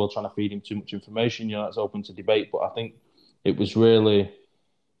Dave Caldwell trying to feed him too much information? That's open to debate. But I think it was really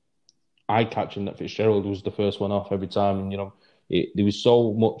eye-catching that Fitzgerald was the first one off every time. And, there was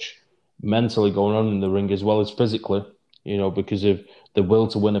so much mentally going on in the ring as well as physically, because of the will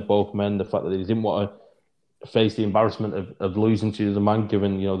to win of both men, the fact that they didn't want to face the embarrassment of losing to the man,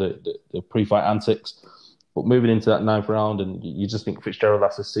 given, the pre-fight antics. But moving into that 9th round, and you just think Fitzgerald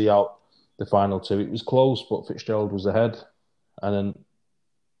has to see out the final two. It was close, but Fitzgerald was ahead. And then,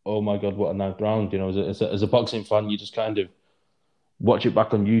 oh my God, what a 9th round. As a boxing fan, you just kind of watch it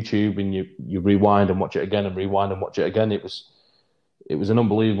back on YouTube, and you rewind and watch it again and rewind and watch it again. It was an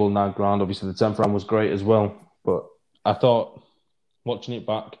unbelievable 9th round. Obviously, the 10th round was great as well. But I thought, watching it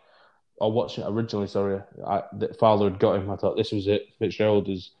back, or watching it originally, that Fowler had got him. I thought this was it. Fitzgerald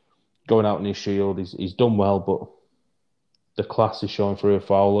is going out in his shield. He's done well, but the class is showing through a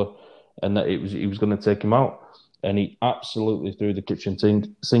Fowler, and that he was going to take him out. And he absolutely threw the kitchen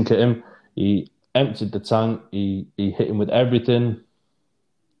sink at him. He emptied the tank. He hit him with everything.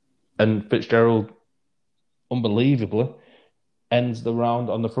 And Fitzgerald, unbelievably, ends the round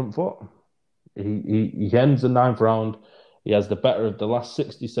on the front foot. He ends the 9th round. He has the better of the last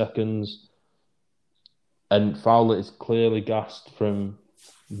 60 seconds. And Fowler is clearly gassed from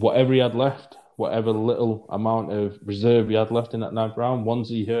whatever he had left, whatever little amount of reserve he had left in that 9th round. Once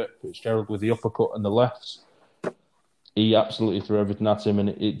he hurt Fitzgerald with the uppercut and the lefts, he absolutely threw everything at him, and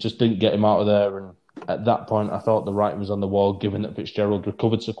it just didn't get him out of there. And at that point, I thought the writing was on the wall, given that Fitzgerald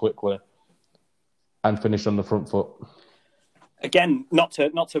recovered so quickly and finished on the front foot. Again, not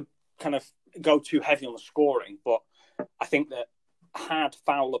to kind of go too heavy on the scoring, but I think that had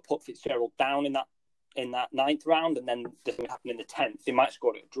Fowler put Fitzgerald down in that 9th round, and then the thing happened in the 10th, they might have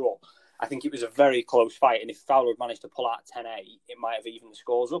scored it a draw. I think it was a very close fight, and if Fowler had managed to pull out 10-8, it might have evened the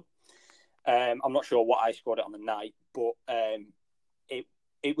scores up. I'm not sure what I scored it on the night, but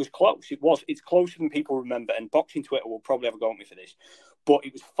it was close. It's closer than people remember, and Boxing Twitter will probably have a go at me for this, but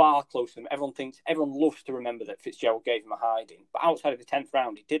it was far closer than everyone loves to remember that Fitzgerald gave him a hiding, but outside of the 10th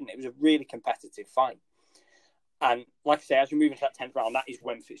round, he didn't. It was a really competitive fight. And like I say, as we move into that 10th round, that is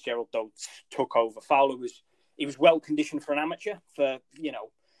when Fitzgerald took over. Fowler was well conditioned for an amateur for,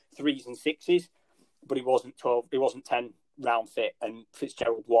 3s and 6s, but he wasn't 10 round fit, and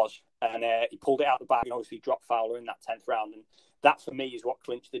Fitzgerald was. And he pulled it out of the bag and obviously dropped Fowler in that 10th round. And that, for me, is what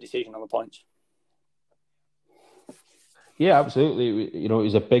clinched the decision on the points. Yeah, absolutely. It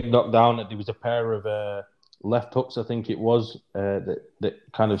was a big knockdown. There was a pair of left hooks, I think it was, that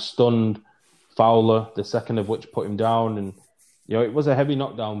kind of stunned Fowler, the second of which put him down. And, it was a heavy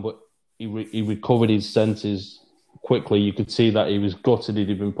knockdown, but he recovered his senses quickly. You could see that he was gutted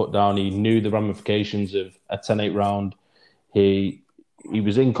he'd been put down. He knew the ramifications of a 10-8 round. He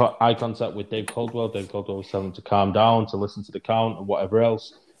was in eye contact with Dave Caldwell. Dave Caldwell was telling him to calm down, to listen to the count and whatever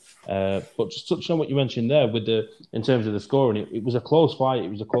else. But just touching on what you mentioned there, in terms of the scoring, it was a close fight. It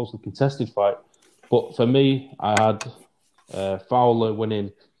was a closely contested fight. But for me, I had Fowler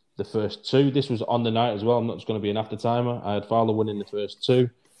winning the first 2. This was on the night as well. I'm not just going to be an after timer. I had Fowler winning the first 2.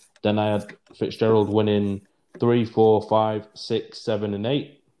 Then I had Fitzgerald winning 3, 4, 5, 6, 7, and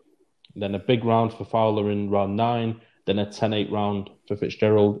 8. Then a big round for Fowler in round 9. Then a 10-8 round for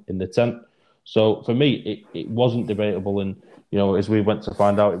Fitzgerald in the 10th. So for me, it wasn't debatable. And, as we went to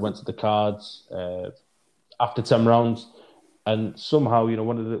find out, it went to the cards after 10 rounds. And somehow,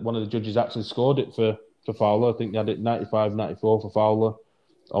 one of the judges actually scored it for Fowler. I think they had it 95-94 for Fowler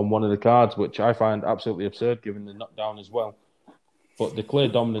on one of the cards, which I find absolutely absurd given the knockdown as well. But the clear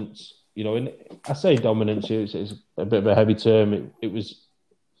dominance, I say dominance, it's a bit of a heavy term. It was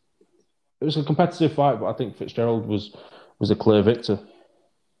a competitive fight, but I think Fitzgerald was a clear victor.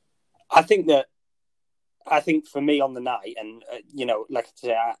 I think for me on the night, and like I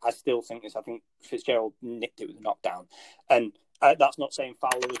say, I still think this. I think Fitzgerald nicked it with a knockdown, and that's not saying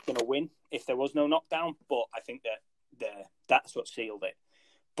Fowler was going to win if there was no knockdown, but I think that's what sealed it.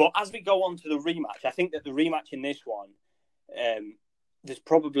 But as we go on to the rematch, I think that the rematch in this one, there's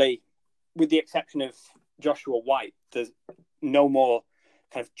probably, with the exception of Joshua White, there's no more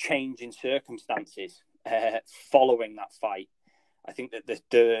kind of change in circumstances following that fight. I think that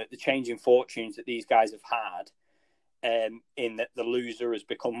the change in fortunes that these guys have had, in that the loser has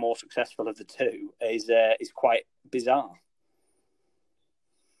become more successful of the two, is quite bizarre.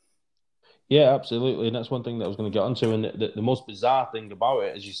 Yeah, absolutely, and that's one thing that I was going to get onto. And the most bizarre thing about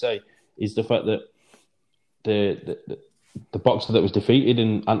it, as you say, is the fact that the boxer that was defeated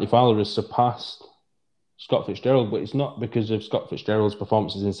in Anthony Fowler has surpassed Scott Fitzgerald, but it's not because of Scott Fitzgerald's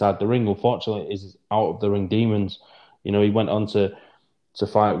performances inside the ring. Unfortunately, it is out of the ring demons. He went on to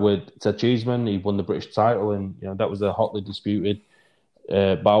fight with Ted Cheeseman. He won the British title, and that was a hotly disputed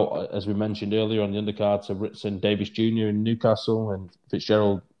bout, as we mentioned earlier on the undercard, to Ritson Davis Jr. in Newcastle, and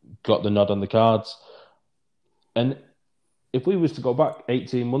Fitzgerald got the nod on the cards. And if we was to go back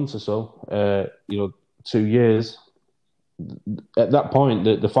 18 months or so, 2 years, at that point,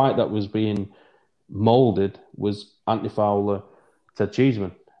 the fight that was being moulded was Anthony Fowler, Ted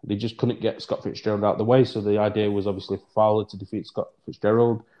Cheeseman. They just couldn't get Scott Fitzgerald out of the way, so the idea was obviously for Fowler to defeat Scott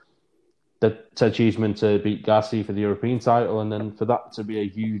Fitzgerald, Ted Cheeseman to beat Garcia for the European title, and then for that to be a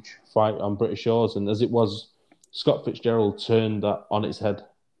huge fight on British shores. And as it was, Scott Fitzgerald turned that on its head.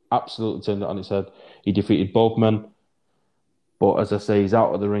 Absolutely turned it on its head. He defeated both men. But as I say, he's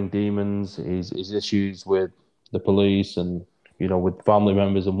out of the ring demons. His issues with the police and, with family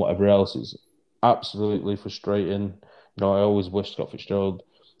members and whatever else is absolutely frustrating. I always wish Scott Fitzgerald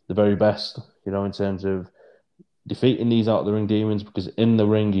the very best, in terms of defeating these out of the ring demons, because in the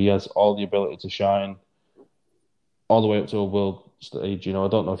ring he has all the ability to shine all the way up to a world stage. I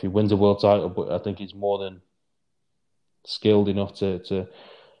don't know if he wins a world title, but I think he's more than skilled enough to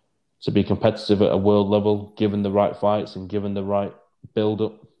be competitive at a world level, given the right fights and given the right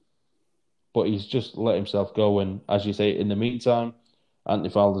build-up. But he's just let himself go. And as you say, in the meantime, Anthony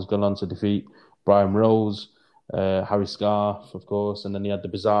Fowler's gone on to defeat Brian Rose, Harry Scarf, of course, and then he had the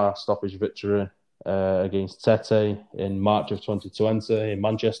bizarre stoppage victory against Tete in March of 2020 in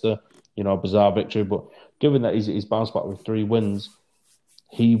Manchester. A bizarre victory. But given that he's bounced back with 3 wins,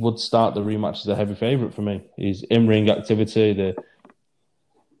 he would start the rematch as a heavy favourite for me. His in-ring activity,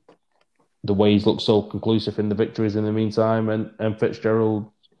 the way he's looked so conclusive in the victories in the meantime, and Fitzgerald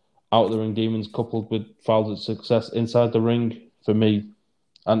out of the ring demons coupled with Fowler's success inside the ring, for me,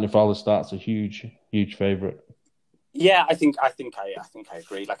 Anthony Fowler starts a huge, huge favourite. Yeah, I think I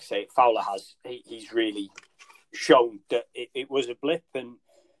agree. Like I say, Fowler he's really shown that it was a blip, and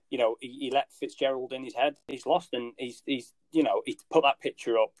he let Fitzgerald in his head. He's lost, and he's he put that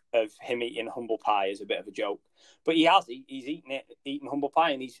picture up of him eating humble pie as a bit of a joke. But he's eaten humble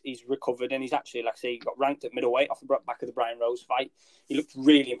pie, and he's recovered, and he's actually, like I say, he got ranked at middleweight off the back of the Brian Rose fight. He looked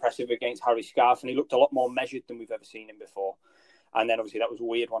really impressive against Harry Scarf, and he looked a lot more measured than we've ever seen him before. And then obviously that was a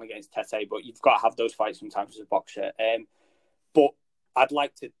weird one against Tete, but you've got to have those fights sometimes as a boxer. But I'd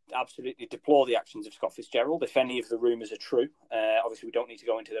like to absolutely deplore the actions of Scott Fitzgerald. If any of the rumours are true, obviously we don't need to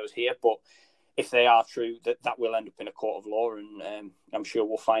go into those here, but if they are true, that will end up in a court of law, and I'm sure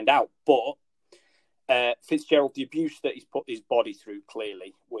we'll find out. But Fitzgerald, the abuse that he's put his body through,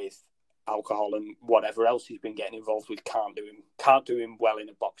 clearly with alcohol and whatever else he's been getting involved with, can't do him well in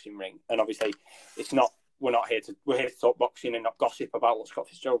a boxing ring. And obviously, we're here to talk boxing and not gossip about what Scott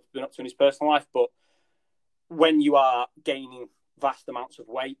Fitzgerald's been up to in his personal life. But when you are gaining vast amounts of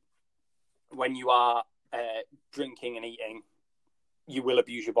weight, when you are drinking and eating, you will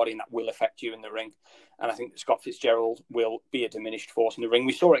abuse your body, and that will affect you in the ring. And I think that Scott Fitzgerald will be a diminished force in the ring.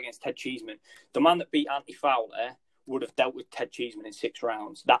 We saw it against Ted Cheeseman. The man that beat Anthony Fowler would have dealt with Ted Cheeseman in 6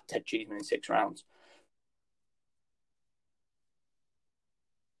 rounds. That Ted Cheeseman in 6 rounds.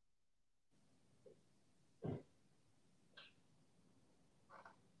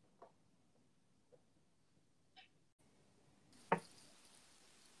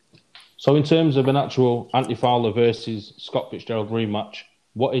 So in terms of an actual Anthony Fowler versus Scott Fitzgerald rematch,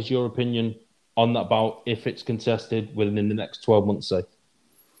 what is your opinion on that bout if it's contested within the next 12 months, say?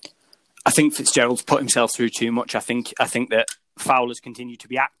 I think Fitzgerald's put himself through too much. I think that Fowler's continued to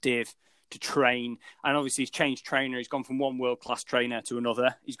be active, to train, and obviously he's changed trainer. He's gone from one world-class trainer to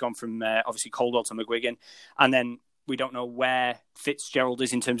another. He's gone from obviously Coldwell to McGuigan, and then we don't know where Fitzgerald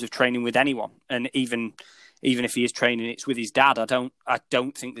is in terms of training with anyone. And even if he is training, it's with his dad. I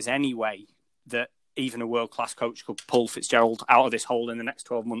don't think there's any way that even a world-class coach could pull Fitzgerald out of this hole in the next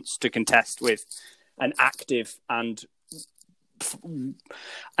 12 months to contest with an active and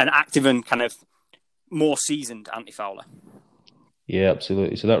kind of more seasoned Anthony Fowler. Yeah,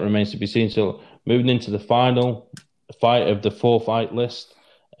 absolutely. So that remains to be seen. So moving into the final fight of the 4-fight list,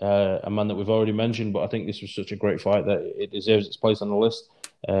 a man that we've already mentioned, but I think this was such a great fight that it deserves its place on the list.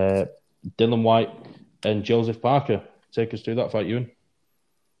 Dillian Whyte and Joseph Parker. Take us through that fight, Ewan.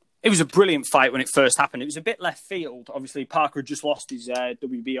 It was a brilliant fight when it first happened. It was a bit left field. Obviously, Parker had just lost his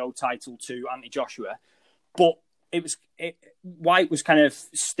WBO title to Anthony Joshua, but Whyte was kind of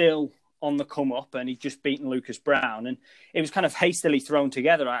still on the come up, and he'd just beaten Lucas Brown, and it was kind of hastily thrown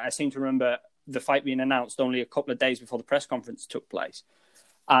together. I seem to remember the fight being announced only a couple of days before the press conference took place,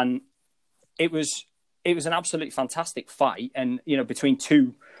 and it was an absolutely fantastic fight, and between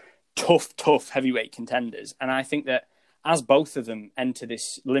two tough heavyweight contenders. And I think that as both of them enter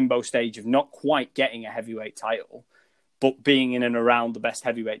this limbo stage of not quite getting a heavyweight title, but being in and around the best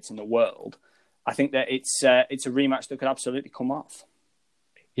heavyweights in the world, I think that it's a rematch that could absolutely come off.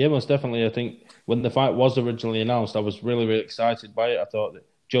 Yeah, most definitely. I think when the fight was originally announced, I was really, really excited by it. I thought that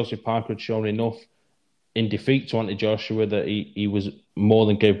Joseph Parker had shown enough in defeat to Anthony Joshua that he was more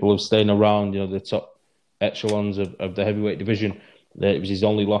than capable of staying around, the top echelons of the heavyweight division. It was his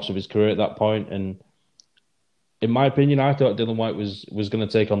only loss of his career at that point. And in my opinion, I thought Dillian Whyte was going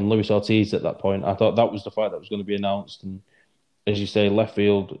to take on Luis Ortiz at that point. I thought that was the fight that was going to be announced. And as you say, left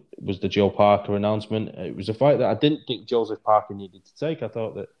field was the Joe Parker announcement. It was a fight that I didn't think Joseph Parker needed to take. I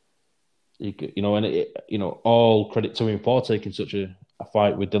thought that he could, all credit to him for taking such a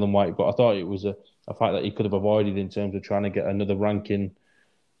fight with Dillian Whyte, but I thought it was a fight that he could have avoided in terms of trying to get another ranking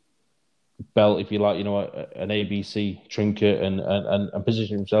belt, if you like, an ABC trinket and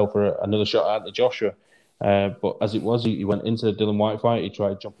position himself for another shot at the Joshua. But as it was, he went into the Dillian Whyte fight. He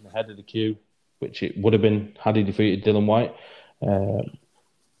tried jumping ahead of the queue, which it would have been had he defeated Dillian Whyte.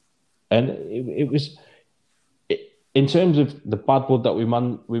 And it was, in terms of the bad blood that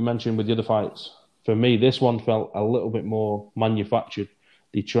we mentioned with the other fights, for me, this one felt a little bit more manufactured.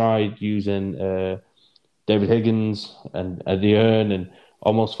 They tried using David Higgins and Eddie Hearn and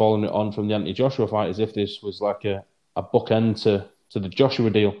almost following it on from the Anthony Joshua fight as if this was like a bookend to the Joshua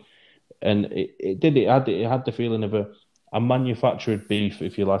deal. And it had the feeling of a manufactured beef,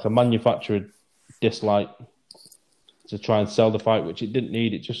 if you like, a manufactured dislike to try and sell the fight, which it didn't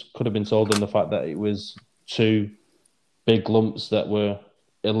need. It just could have been sold on the fact that it was two big lumps that were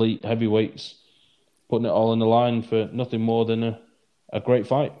elite heavyweights putting it all on the line for nothing more than a great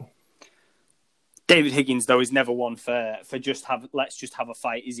fight. David Higgins, though, is never one for let's just have a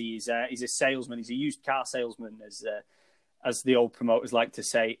fight. Is he? He's a salesman. He's a used car salesman, as the old promoters like to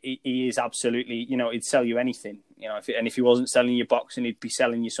say. He is absolutely, he'd sell you anything. If he wasn't selling you boxing, he'd be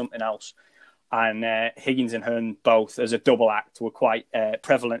selling you something else. and Higgins and Hearn both as a double act were quite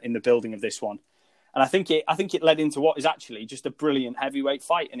prevalent in the building of this one. And I think it led into what is actually just a brilliant heavyweight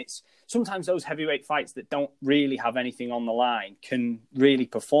fight. And it's sometimes those heavyweight fights that don't really have anything on the line can really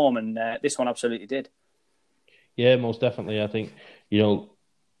perform, and this one absolutely did. Yeah, most definitely. I think,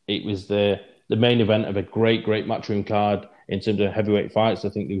 it was the main event of a great matchroom card in terms of heavyweight fights. I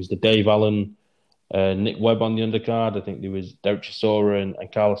think there was the Dave Allen, Nick Webb on the undercard. I think there was Derek Chisora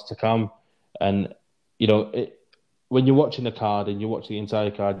and Carlos Takam. And, when you're watching the card and you watch the entire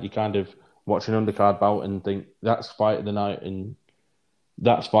card, you kind of watch an undercard bout and think that's fight of the night and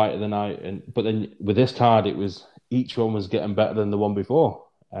that's fight of the night. But then with this card, each one was getting better than the one before.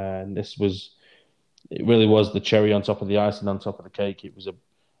 And it really was the cherry on top of the icing on top of the cake. It was a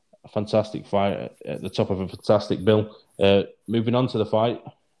fantastic fight at the top of a fantastic bill. Moving on to the fight.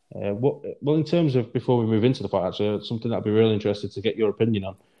 In terms of, before we move into the fight, actually, something that I'd be really interested to get your opinion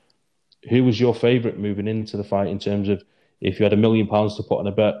on. Who was your favourite moving into the fight in terms of, if you had £1 million to put on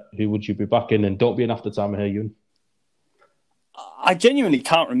a bet, who would you be backing? And don't be an after-timer here, Ewan. I genuinely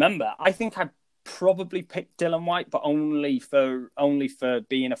can't remember. I think I probably picked Dillian Whyte, but only for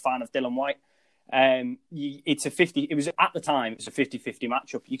being a fan of Dillian Whyte. It's a 50. It was at the time. It's a 50-50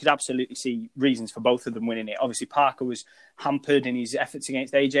 matchup. You could absolutely see reasons for both of them winning it. Obviously, Parker was hampered in his efforts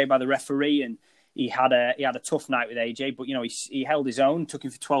against AJ by the referee, and he had a tough night with AJ. But he held his own, took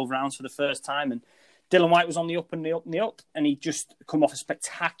him for 12 rounds for the first time, and Dillian Whyte was on the up and the up and the up, and he just come off a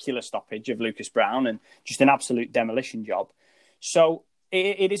spectacular stoppage of Lucas Brown and just an absolute demolition job. So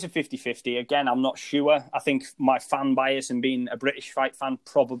it is a 50-50. Again, I'm not sure. I think my fan bias and being a British fight fan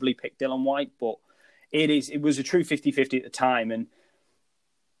probably picked Dillian Whyte, but it was a true 50-50 at the time. And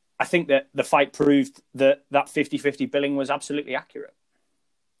I think that the fight proved that 50-50 billing was absolutely accurate.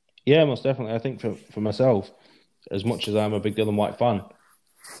 Yeah, most definitely. I think for myself, as much as I'm a big Dillian Whyte fan,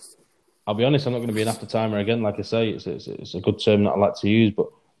 I'll be honest, I'm not going to be an after-timer again. Like I say, it's a good term that I like to use, but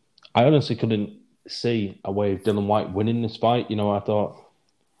I honestly couldn't see a way of Dillian Whyte winning this fight. I thought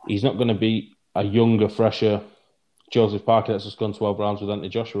he's not going to beat a younger, fresher Joseph Parker that's just gone 12 rounds with Anthony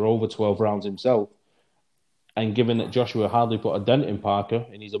Joshua, over 12 rounds himself. And given that Joshua hardly put a dent in Parker,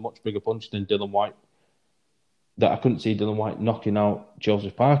 and he's a much bigger puncher than Dillian Whyte, that I couldn't see Dillian Whyte knocking out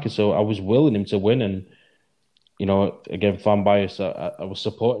Joseph Parker. So I was willing him to win. And, again, fan bias, I was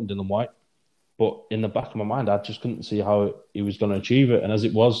supporting Dillian Whyte. But in the back of my mind, I just couldn't see how he was going to achieve it. And as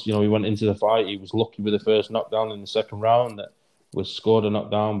it was, he went into the fight. He was lucky with the first knockdown in the second round that was scored a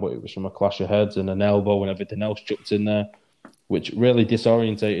knockdown, but it was from a clash of heads and an elbow and everything else chucked in there, which really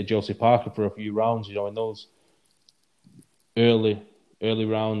disorientated Joseph Parker for a few rounds, in those early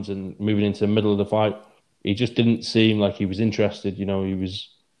rounds and moving into the middle of the fight. He just didn't seem like he was interested. He was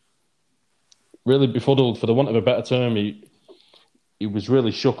really befuddled, for the want of a better term. He was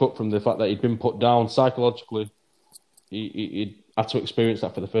really shook up from the fact that he'd been put down psychologically. He had to experience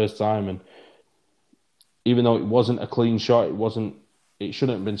that for the first time, and even though it wasn't a clean shot, it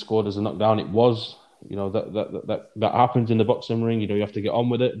shouldn't have been scored as a knockdown. It was, that happens in the boxing ring. You have to get on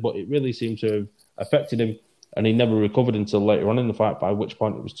with it, but it really seemed to have affected him, and he never recovered until later on in the fight, by which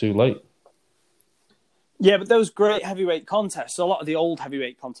point it was too late. Yeah, but those great heavyweight contests, a lot of the old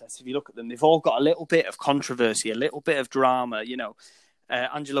heavyweight contests, if you look at them, they've all got a little bit of controversy, a little bit of drama.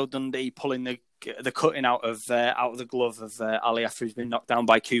 Angelo Dundee pulling the cutting out of the glove of Ali after he's been knocked down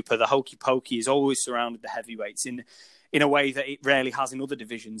by Cooper. The hokey pokey is always surrounded the heavyweights in a way that it rarely has in other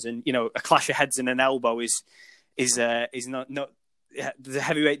divisions. And a clash of heads and an elbow is not the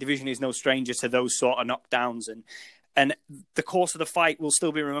heavyweight division is no stranger to those sort of knockdowns. And the course of the fight will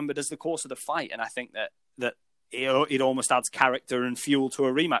still be remembered as the course of the fight. And I think that it almost adds character and fuel to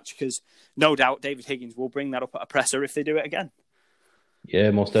a rematch, because no doubt David Higgins will bring that up at a presser if they do it again.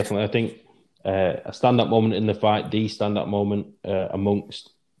 Yeah, most definitely. I think a stand-up moment in the fight, the stand-up moment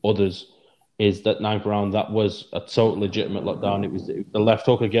amongst others, is that 9th round. That was a total legitimate lockdown. It was the left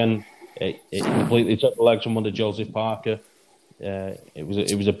hook again. It completely took the legs from under Joseph Parker. It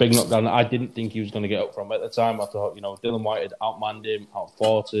was a big knockdown that I didn't think he was going to get up from at the time. I thought, Dillian Whyte had outmanned him,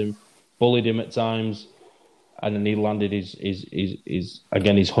 outfought him, bullied him at times, and then he landed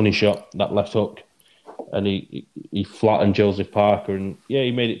his honey shot, that left hook, and he flattened Joseph Parker, and yeah,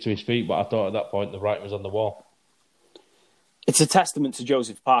 he made it to his feet. But I thought at that point the writing was on the wall. It's a testament to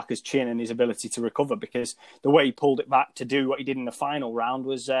Joseph Parker's chin and his ability to recover, because the way he pulled it back to do what he did in the final round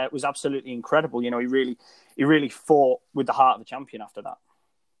was absolutely incredible. He really fought with the heart of the champion after that.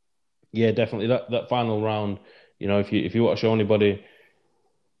 Yeah, definitely. That final round, if you want to show anybody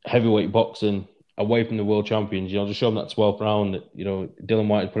heavyweight boxing away from the world champions, just show them that 12th round. Dillian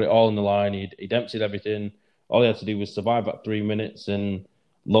Whyte had put it all on the line. He'd emptied everything. All he had to do was survive that 3 minutes, and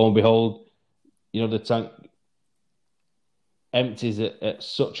lo and behold, the tank empties at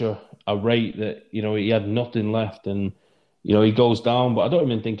such a rate that, he had nothing left, and, he goes down. But I don't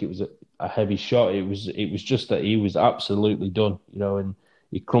even think it was a heavy shot. It was just that he was absolutely done, and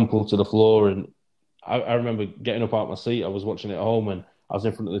he crumpled to the floor. And I remember getting up out of my seat. I was watching it at home, and I was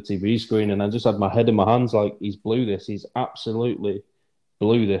in front of the TV screen, and I just had my head in my hands like, he's blew this. He's absolutely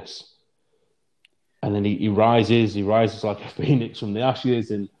blew this. And then he rises like a phoenix from the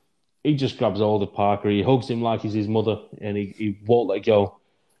ashes, and he just grabs hold of Parker. He hugs him like he's his mother, and he won't let go.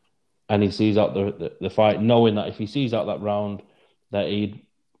 And he sees out the fight, knowing that if he sees out that round, that he'd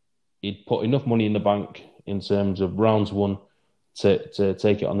put enough money in the bank in terms of rounds won to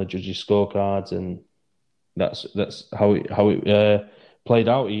take it on the judges' scorecards, and that's how it played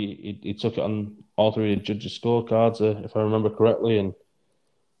out. He took it on all three of the judges' scorecards, if I remember correctly, and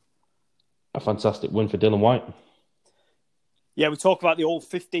a fantastic win for Dillian Whyte. Yeah, we talk about the old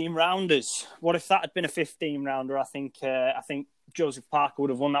 15-rounders. What if that had been a 15-rounder? I think Joseph Parker would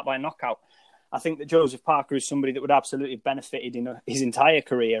have won that by knockout. I think that Joseph Parker is somebody that would absolutely have benefited in his entire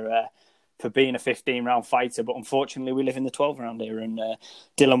career for being a 15-round fighter. But unfortunately, we live in the 12-round era, and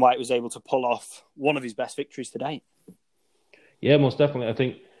Dillian Whyte was able to pull off one of his best victories to date. Yeah, most definitely. I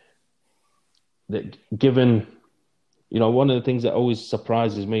think that given, one of the things that always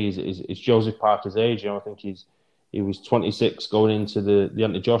surprises me is Joseph Parker's age. I think he was 26 going into the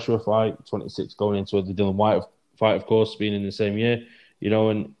Anthony Joshua fight, 26 going into the Dillian Whyte fight, of course, being in the same year,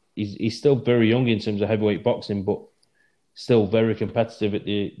 and he's still very young in terms of heavyweight boxing, but still very competitive at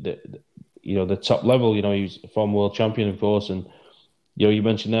the top level. He was a former world champion, of course, and you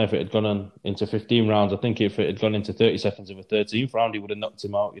mentioned there if it had gone on into 15 rounds, I think if it had gone into 30 seconds of a 13th round, he would have knocked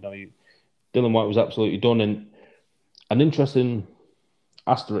him out. Dillian Whyte was absolutely done, and an interesting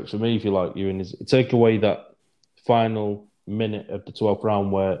asterisk for me, if you like, Ewan, is take away that final minute of the 12th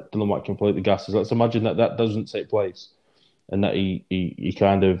round where Dillian Whyte completely gasses. Let's imagine that doesn't take place, and that he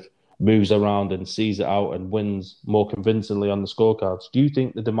kind of moves around and sees it out and wins more convincingly on the scorecards. Do you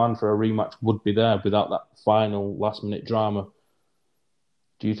think the demand for a rematch would be there without that final last-minute drama?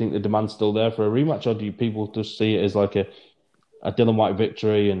 Do you think the demand's still there for a rematch, or do people just see it as like a Dillian Whyte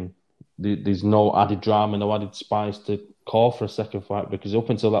victory and there's no added drama, no added spice to call for a second fight? Because up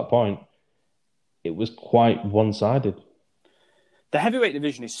until that point, it was quite one-sided. The heavyweight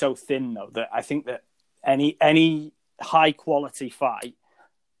division is so thin, though, that I think that any high-quality fight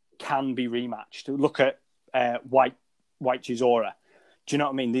can be rematched. Look at Whyte Chisora. Do you know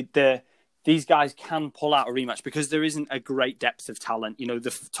what I mean? These guys can pull out a rematch because there isn't a great depth of talent.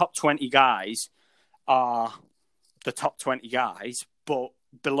 The top 20 guys are the top 20 guys, but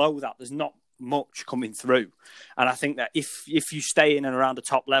below that, there's not much coming through. And I think that if you stay in and around the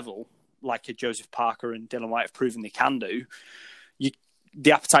top level, like a Joseph Parker and Dillian Whyte have proven they can do,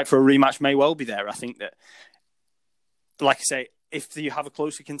 the appetite for a rematch may well be there. I think that, like I say, if you have a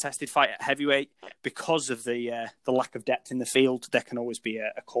closely contested fight at heavyweight, because of the lack of depth in the field, there can always be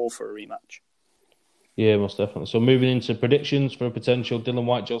a call for a rematch. Yeah, most definitely. So moving into predictions for a potential Dillian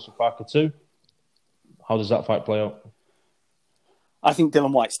Whyte, Joseph Parker 2, how does that fight play out? I think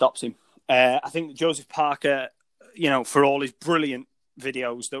Dillian Whyte stops him. I think that Joseph Parker, for all his brilliant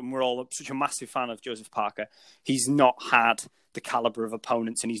videos, that we're all such a massive fan of Joseph Parker, he's not had the caliber of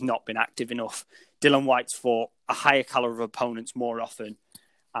opponents and he's not been active enough. Dillian Whyte's fought a higher caliber of opponents more often,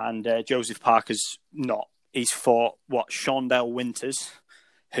 and Joseph Parker's not. He's fought Shondell Winters,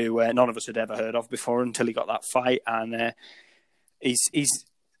 who none of us had ever heard of before until he got that fight, and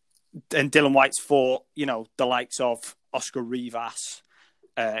Dillian Whyte's fought the likes of Oscar Rivas.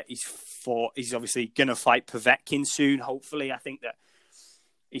 He's obviously going to fight Povetkin soon, hopefully. I think that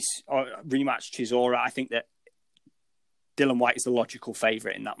he's rematched Chisora. I think that Dillian Whyte is the logical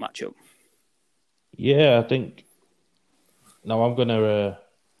favourite in that matchup. Yeah, I think. No,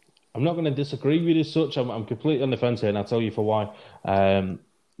 I'm not going to disagree with you as such. I'm completely on the fence here, and I'll tell you for why.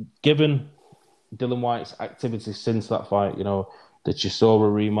 Given Dillian Whyte's activity since that fight, the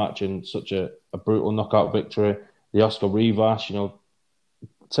Chisora rematch and such a brutal knockout victory, the Oscar Rivas,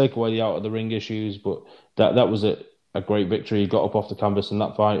 take away the out of the ring issues, but that was a great victory. He got up off the canvas in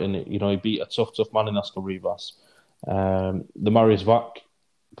that fight, and he beat a tough man in Oscar Rivas. The Marius Vac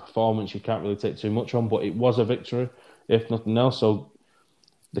performance you can't really take too much on, but it was a victory, if nothing else. So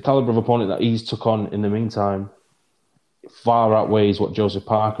the caliber of opponent that he's took on in the meantime far outweighs what Joseph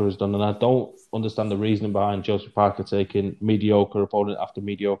Parker has done, and I don't understand the reasoning behind Joseph Parker taking mediocre opponent after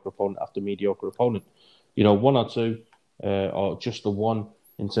mediocre opponent after mediocre opponent. One or two, or just the one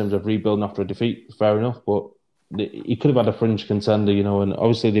in terms of rebuilding after a defeat, fair enough, but he could have had a fringe contender, and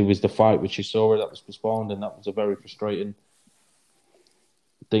obviously there was the fight with Chisora that was postponed, and that was a very frustrating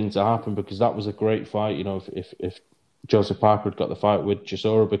thing to happen, because that was a great fight. You know, if Joseph Parker had got the fight with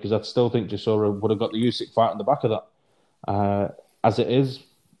Chisora, because I still think Chisora would have got the Usyk fight on the back of that. As it is,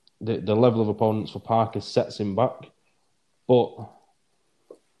 the level of opponents for Parker sets him back. But,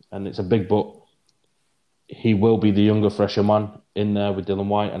 and it's a big but, he will be the younger, fresher man in there with Dillian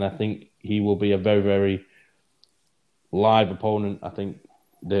Whyte, and I think he will be a very, very live opponent. I think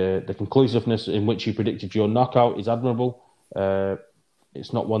the conclusiveness in which he predicted your knockout is admirable.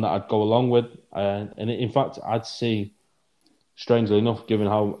 It's not one that I'd go along with. And in fact, I'd see, strangely enough, given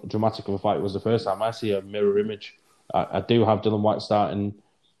how dramatic of a fight it was the first time, I see a mirror image. I do have Dillian Whyte starting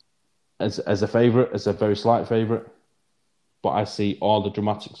as a favourite, as a very slight favourite. But I see all the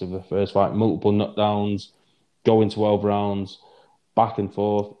dramatics of the first fight, multiple knockdowns, going 12 rounds, back and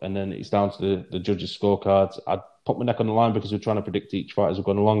forth, and then it's down to the judges' scorecards. I'd put my neck on the line because we're trying to predict each fight as we're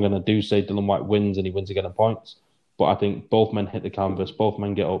going along, and I do say Dillian Whyte wins, and he wins again on points. But I think both men hit the canvas, both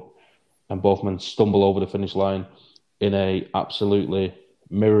men get up, and both men stumble over the finish line in a absolutely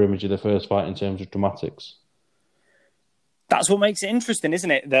mirror image of the first fight in terms of dramatics. That's what makes it interesting,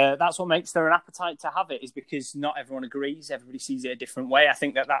 isn't it? That's what makes there an appetite to have it, is because not everyone agrees. Everybody sees it a different way. I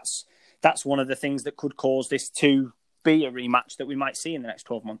think that's one of the things that could cause this to be a rematch that we might see in the next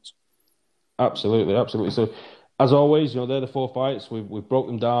 12 months. Absolutely, absolutely. So, as always, they're the 4 fights. We've broke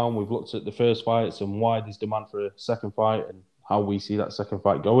them down. We've looked at the first fights and why there's demand for a second fight and how we see that second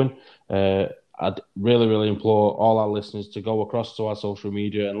fight going. I'd really, really implore all our listeners to go across to our social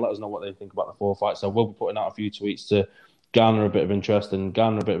media and let us know what they think about the 4 fights. I will be putting out a few tweets to garner a bit of interest and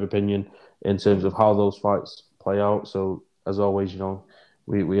garner a bit of opinion in terms of how those fights play out. So, as always,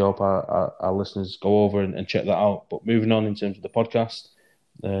 we hope our listeners go over and check that out. But moving on in terms of the podcast,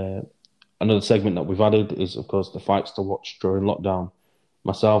 another segment that we've added is, of course, the fights to watch during lockdown.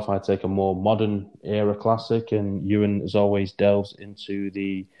 Myself, I take a more modern era classic, and Ewan, as always, delves into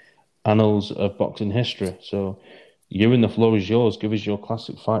the annals of boxing history. So, Ewan, the floor is yours. Give us your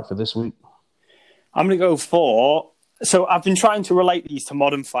classic fight for this week. I'm going to go for... So I've been trying to relate these to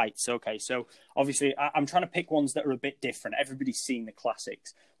modern fights. Okay, so obviously I'm trying to pick ones that are a bit different. Everybody's seen the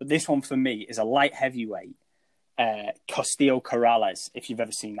classics. But this one for me is a light heavyweight, Castillo-Corrales, if you've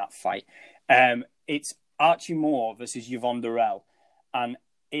ever seen that fight. It's Archie Moore versus Yvonne Durrell. And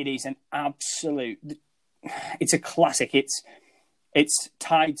it is an absolute... It's a classic. It's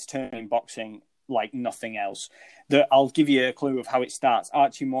tides turning boxing like nothing else. I'll give you a clue of how it starts.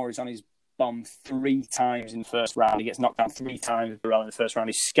 Archie Moore is on his bomb 3 times in the first round. He gets knocked down 3 times in the first round.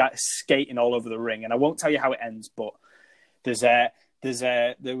 He's skating all over the ring. And I won't tell you how it ends, but there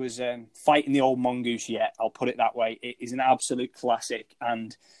was a fight in the old mongoose yet. I'll put it that way. It is an absolute classic.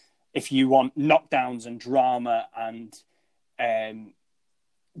 And if you want knockdowns and drama and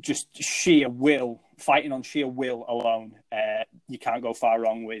just sheer will, fighting on sheer will alone, you can't go far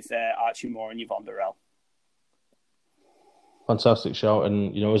wrong with Archie Moore and Yvonne Durrell. Fantastic shout.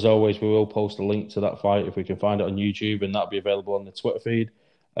 And, as always, we will post a link to that fight if we can find it on YouTube, and that'll be available on the Twitter feed.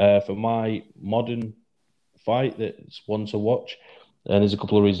 For my modern fight that's one to watch, and there's a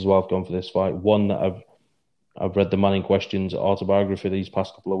couple of reasons why I've gone for this fight. One, that I've read the man in question's autobiography these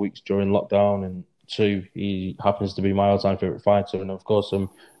past couple of weeks during lockdown, and 2, he happens to be my all-time favourite fighter, and of course I'm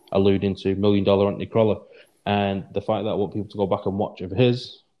alluding to $1 Million Anthony Crolla. And the fight that I want people to go back and watch of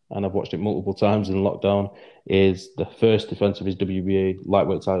his, and I've watched it multiple times in lockdown, is the first defence of his WBA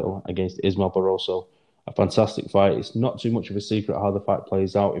lightweight title against Ismael Barroso. A fantastic fight. It's not too much of a secret how the fight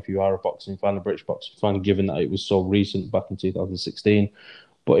plays out if you are a boxing fan, a British boxing fan, given that it was so recent back in 2016.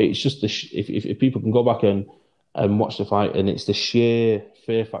 But it's just, if people can go back and watch the fight, and it's the sheer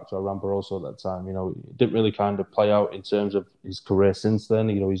fear factor around Barroso at that time. It didn't really kind of play out in terms of his career since then.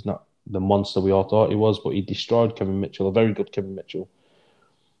 He's not the monster we all thought he was, but he destroyed Kevin Mitchell, a very good Kevin Mitchell,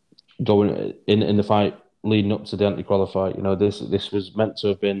 going in the fight leading up to the Anthony Crolla fight. This was meant to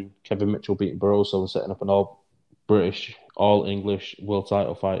have been Kevin Mitchell beating Barroso and setting up an all-British, all-English world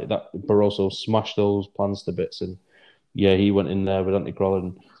title fight. That Barroso smashed those plans to bits, and he went in there with Anthony Crolla,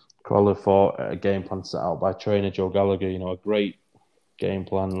 and Crolla fought a game plan set out by trainer Joe Gallagher. A great game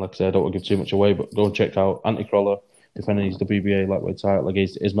plan. Like I said, I don't want to give too much away, but go and check out Anthony Crolla defending his WBA lightweight title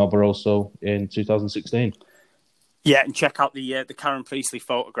against Ismael Barroso in 2016. Yeah, and check out the Karen Priestley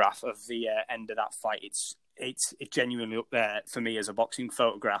photograph of the end of that fight. It's genuinely up there for me as a boxing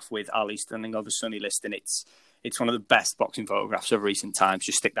photograph, with Ali standing over Sonny Liston. It's one of the best boxing photographs of recent times.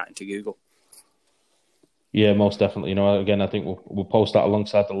 Just stick that into Google. Yeah, most definitely. Again, I think we'll post that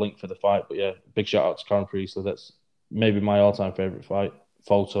alongside the link for the fight. But yeah, big shout out to Karen Priestley. That's maybe my all-time favourite fight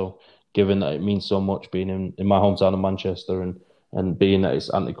photo, given that it means so much being in my hometown of Manchester, and being that it's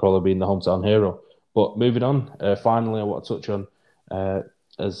Anthony Crolla being the hometown hero. But moving on, finally, I want to touch on a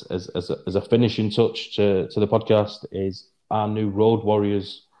as a finishing touch to the podcast is our new Road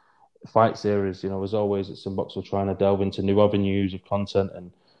Warriors fight series. As always at Simbox, we're trying to delve into new avenues of content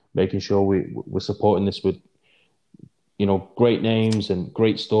and making sure we're supporting this with great names and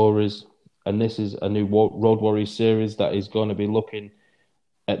great stories. And this is a new Road Warriors series that is going to be looking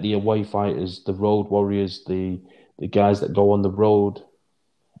at the away fighters, the Road Warriors, the guys that go on the road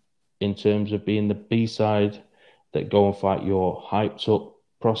in terms of being the B-side, that go and fight your hyped up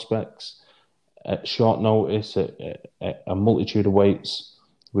prospects at short notice, at a multitude of weights.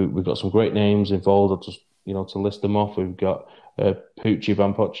 We've got some great names involved. I'll just, to list them off. We've got Pucci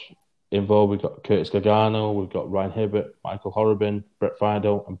Van Poch involved. We've got Curtis Gargano. We've got Ryan Hibbert, Michael Horobin, Brett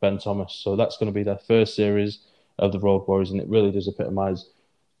Fido, and Ben Thomas. So that's going to be their first series of the Road Warriors, and it really does epitomise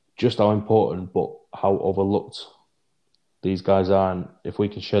just how important, but how overlooked these guys are. And if we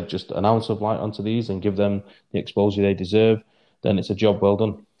can shed just an ounce of light onto these and give them the exposure they deserve, then it's a job well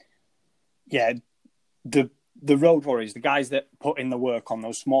done. Yeah, the Road Warriors, the guys that put in the work on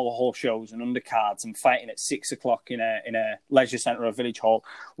those smaller hall shows and undercards and fighting at 6 o'clock in a leisure centre or village hall.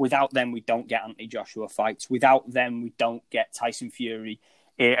 Without them, we don't get Anthony Joshua fights. Without them, we don't get Tyson Fury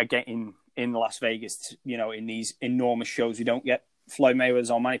again in Las Vegas. In these enormous shows, we don't get Floyd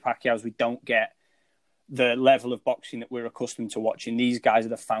Mayweather's or Manny Pacquiao's. We don't get the level of boxing that we're accustomed to watching. These guys are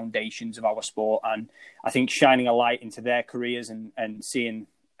the foundations of our sport, and I think shining a light into their careers and seeing.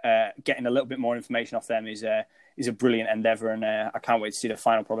 Getting a little bit more information off them is a brilliant endeavour, and I can't wait to see the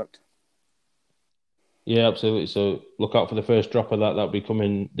final product. Yeah, absolutely. So look out for the first drop of that. That'll be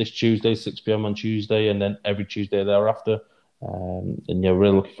coming this Tuesday, 6 p.m. on Tuesday, and then every Tuesday thereafter. And yeah,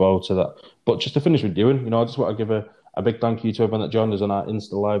 really looking forward to that. But just to finish with Ewan, I just want to give a big thank you to everyone that joined us on our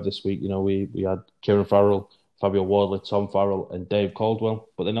Insta Live this week. We had Kieran Farrell, Fabio Wardley, Tom Farrell, and Dave Caldwell.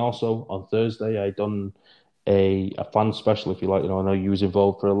 But then also on Thursday, I done a fan special, if you like. I know you was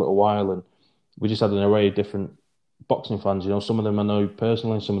involved for a little while, and we just had an array of different boxing fans. Some of them I know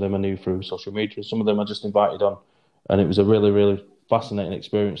personally, some of them I knew through social media, some of them I just invited on, and it was a really, really fascinating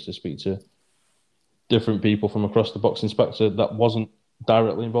experience to speak to different people from across the boxing spectrum that wasn't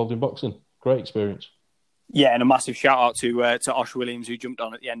directly involved in boxing. Great experience. Yeah, and a massive shout out to Osh Williams, who jumped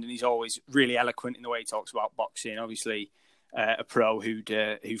on at the end, and he's always really eloquent in the way he talks about boxing. Obviously, a pro who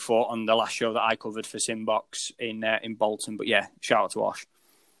fought on the last show that I covered for Simbox in Bolton. But yeah, shout out to Osh.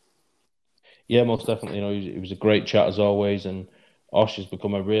 Yeah, most definitely. It was a great chat as always, and Osh has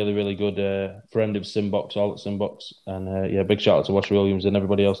become a really, really good friend of Simbox, all at Simbox. And big shout out to Osh Williams and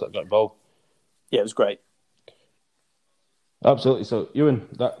everybody else that got involved. Yeah, it was great. Absolutely. So, Ewan,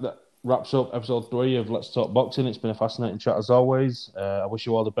 that wraps up episode 3 of Let's Talk Boxing. It's been a fascinating chat as always. I wish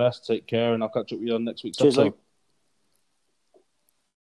you all the best. Take care, and I'll catch up with you on next week's episode. Luke.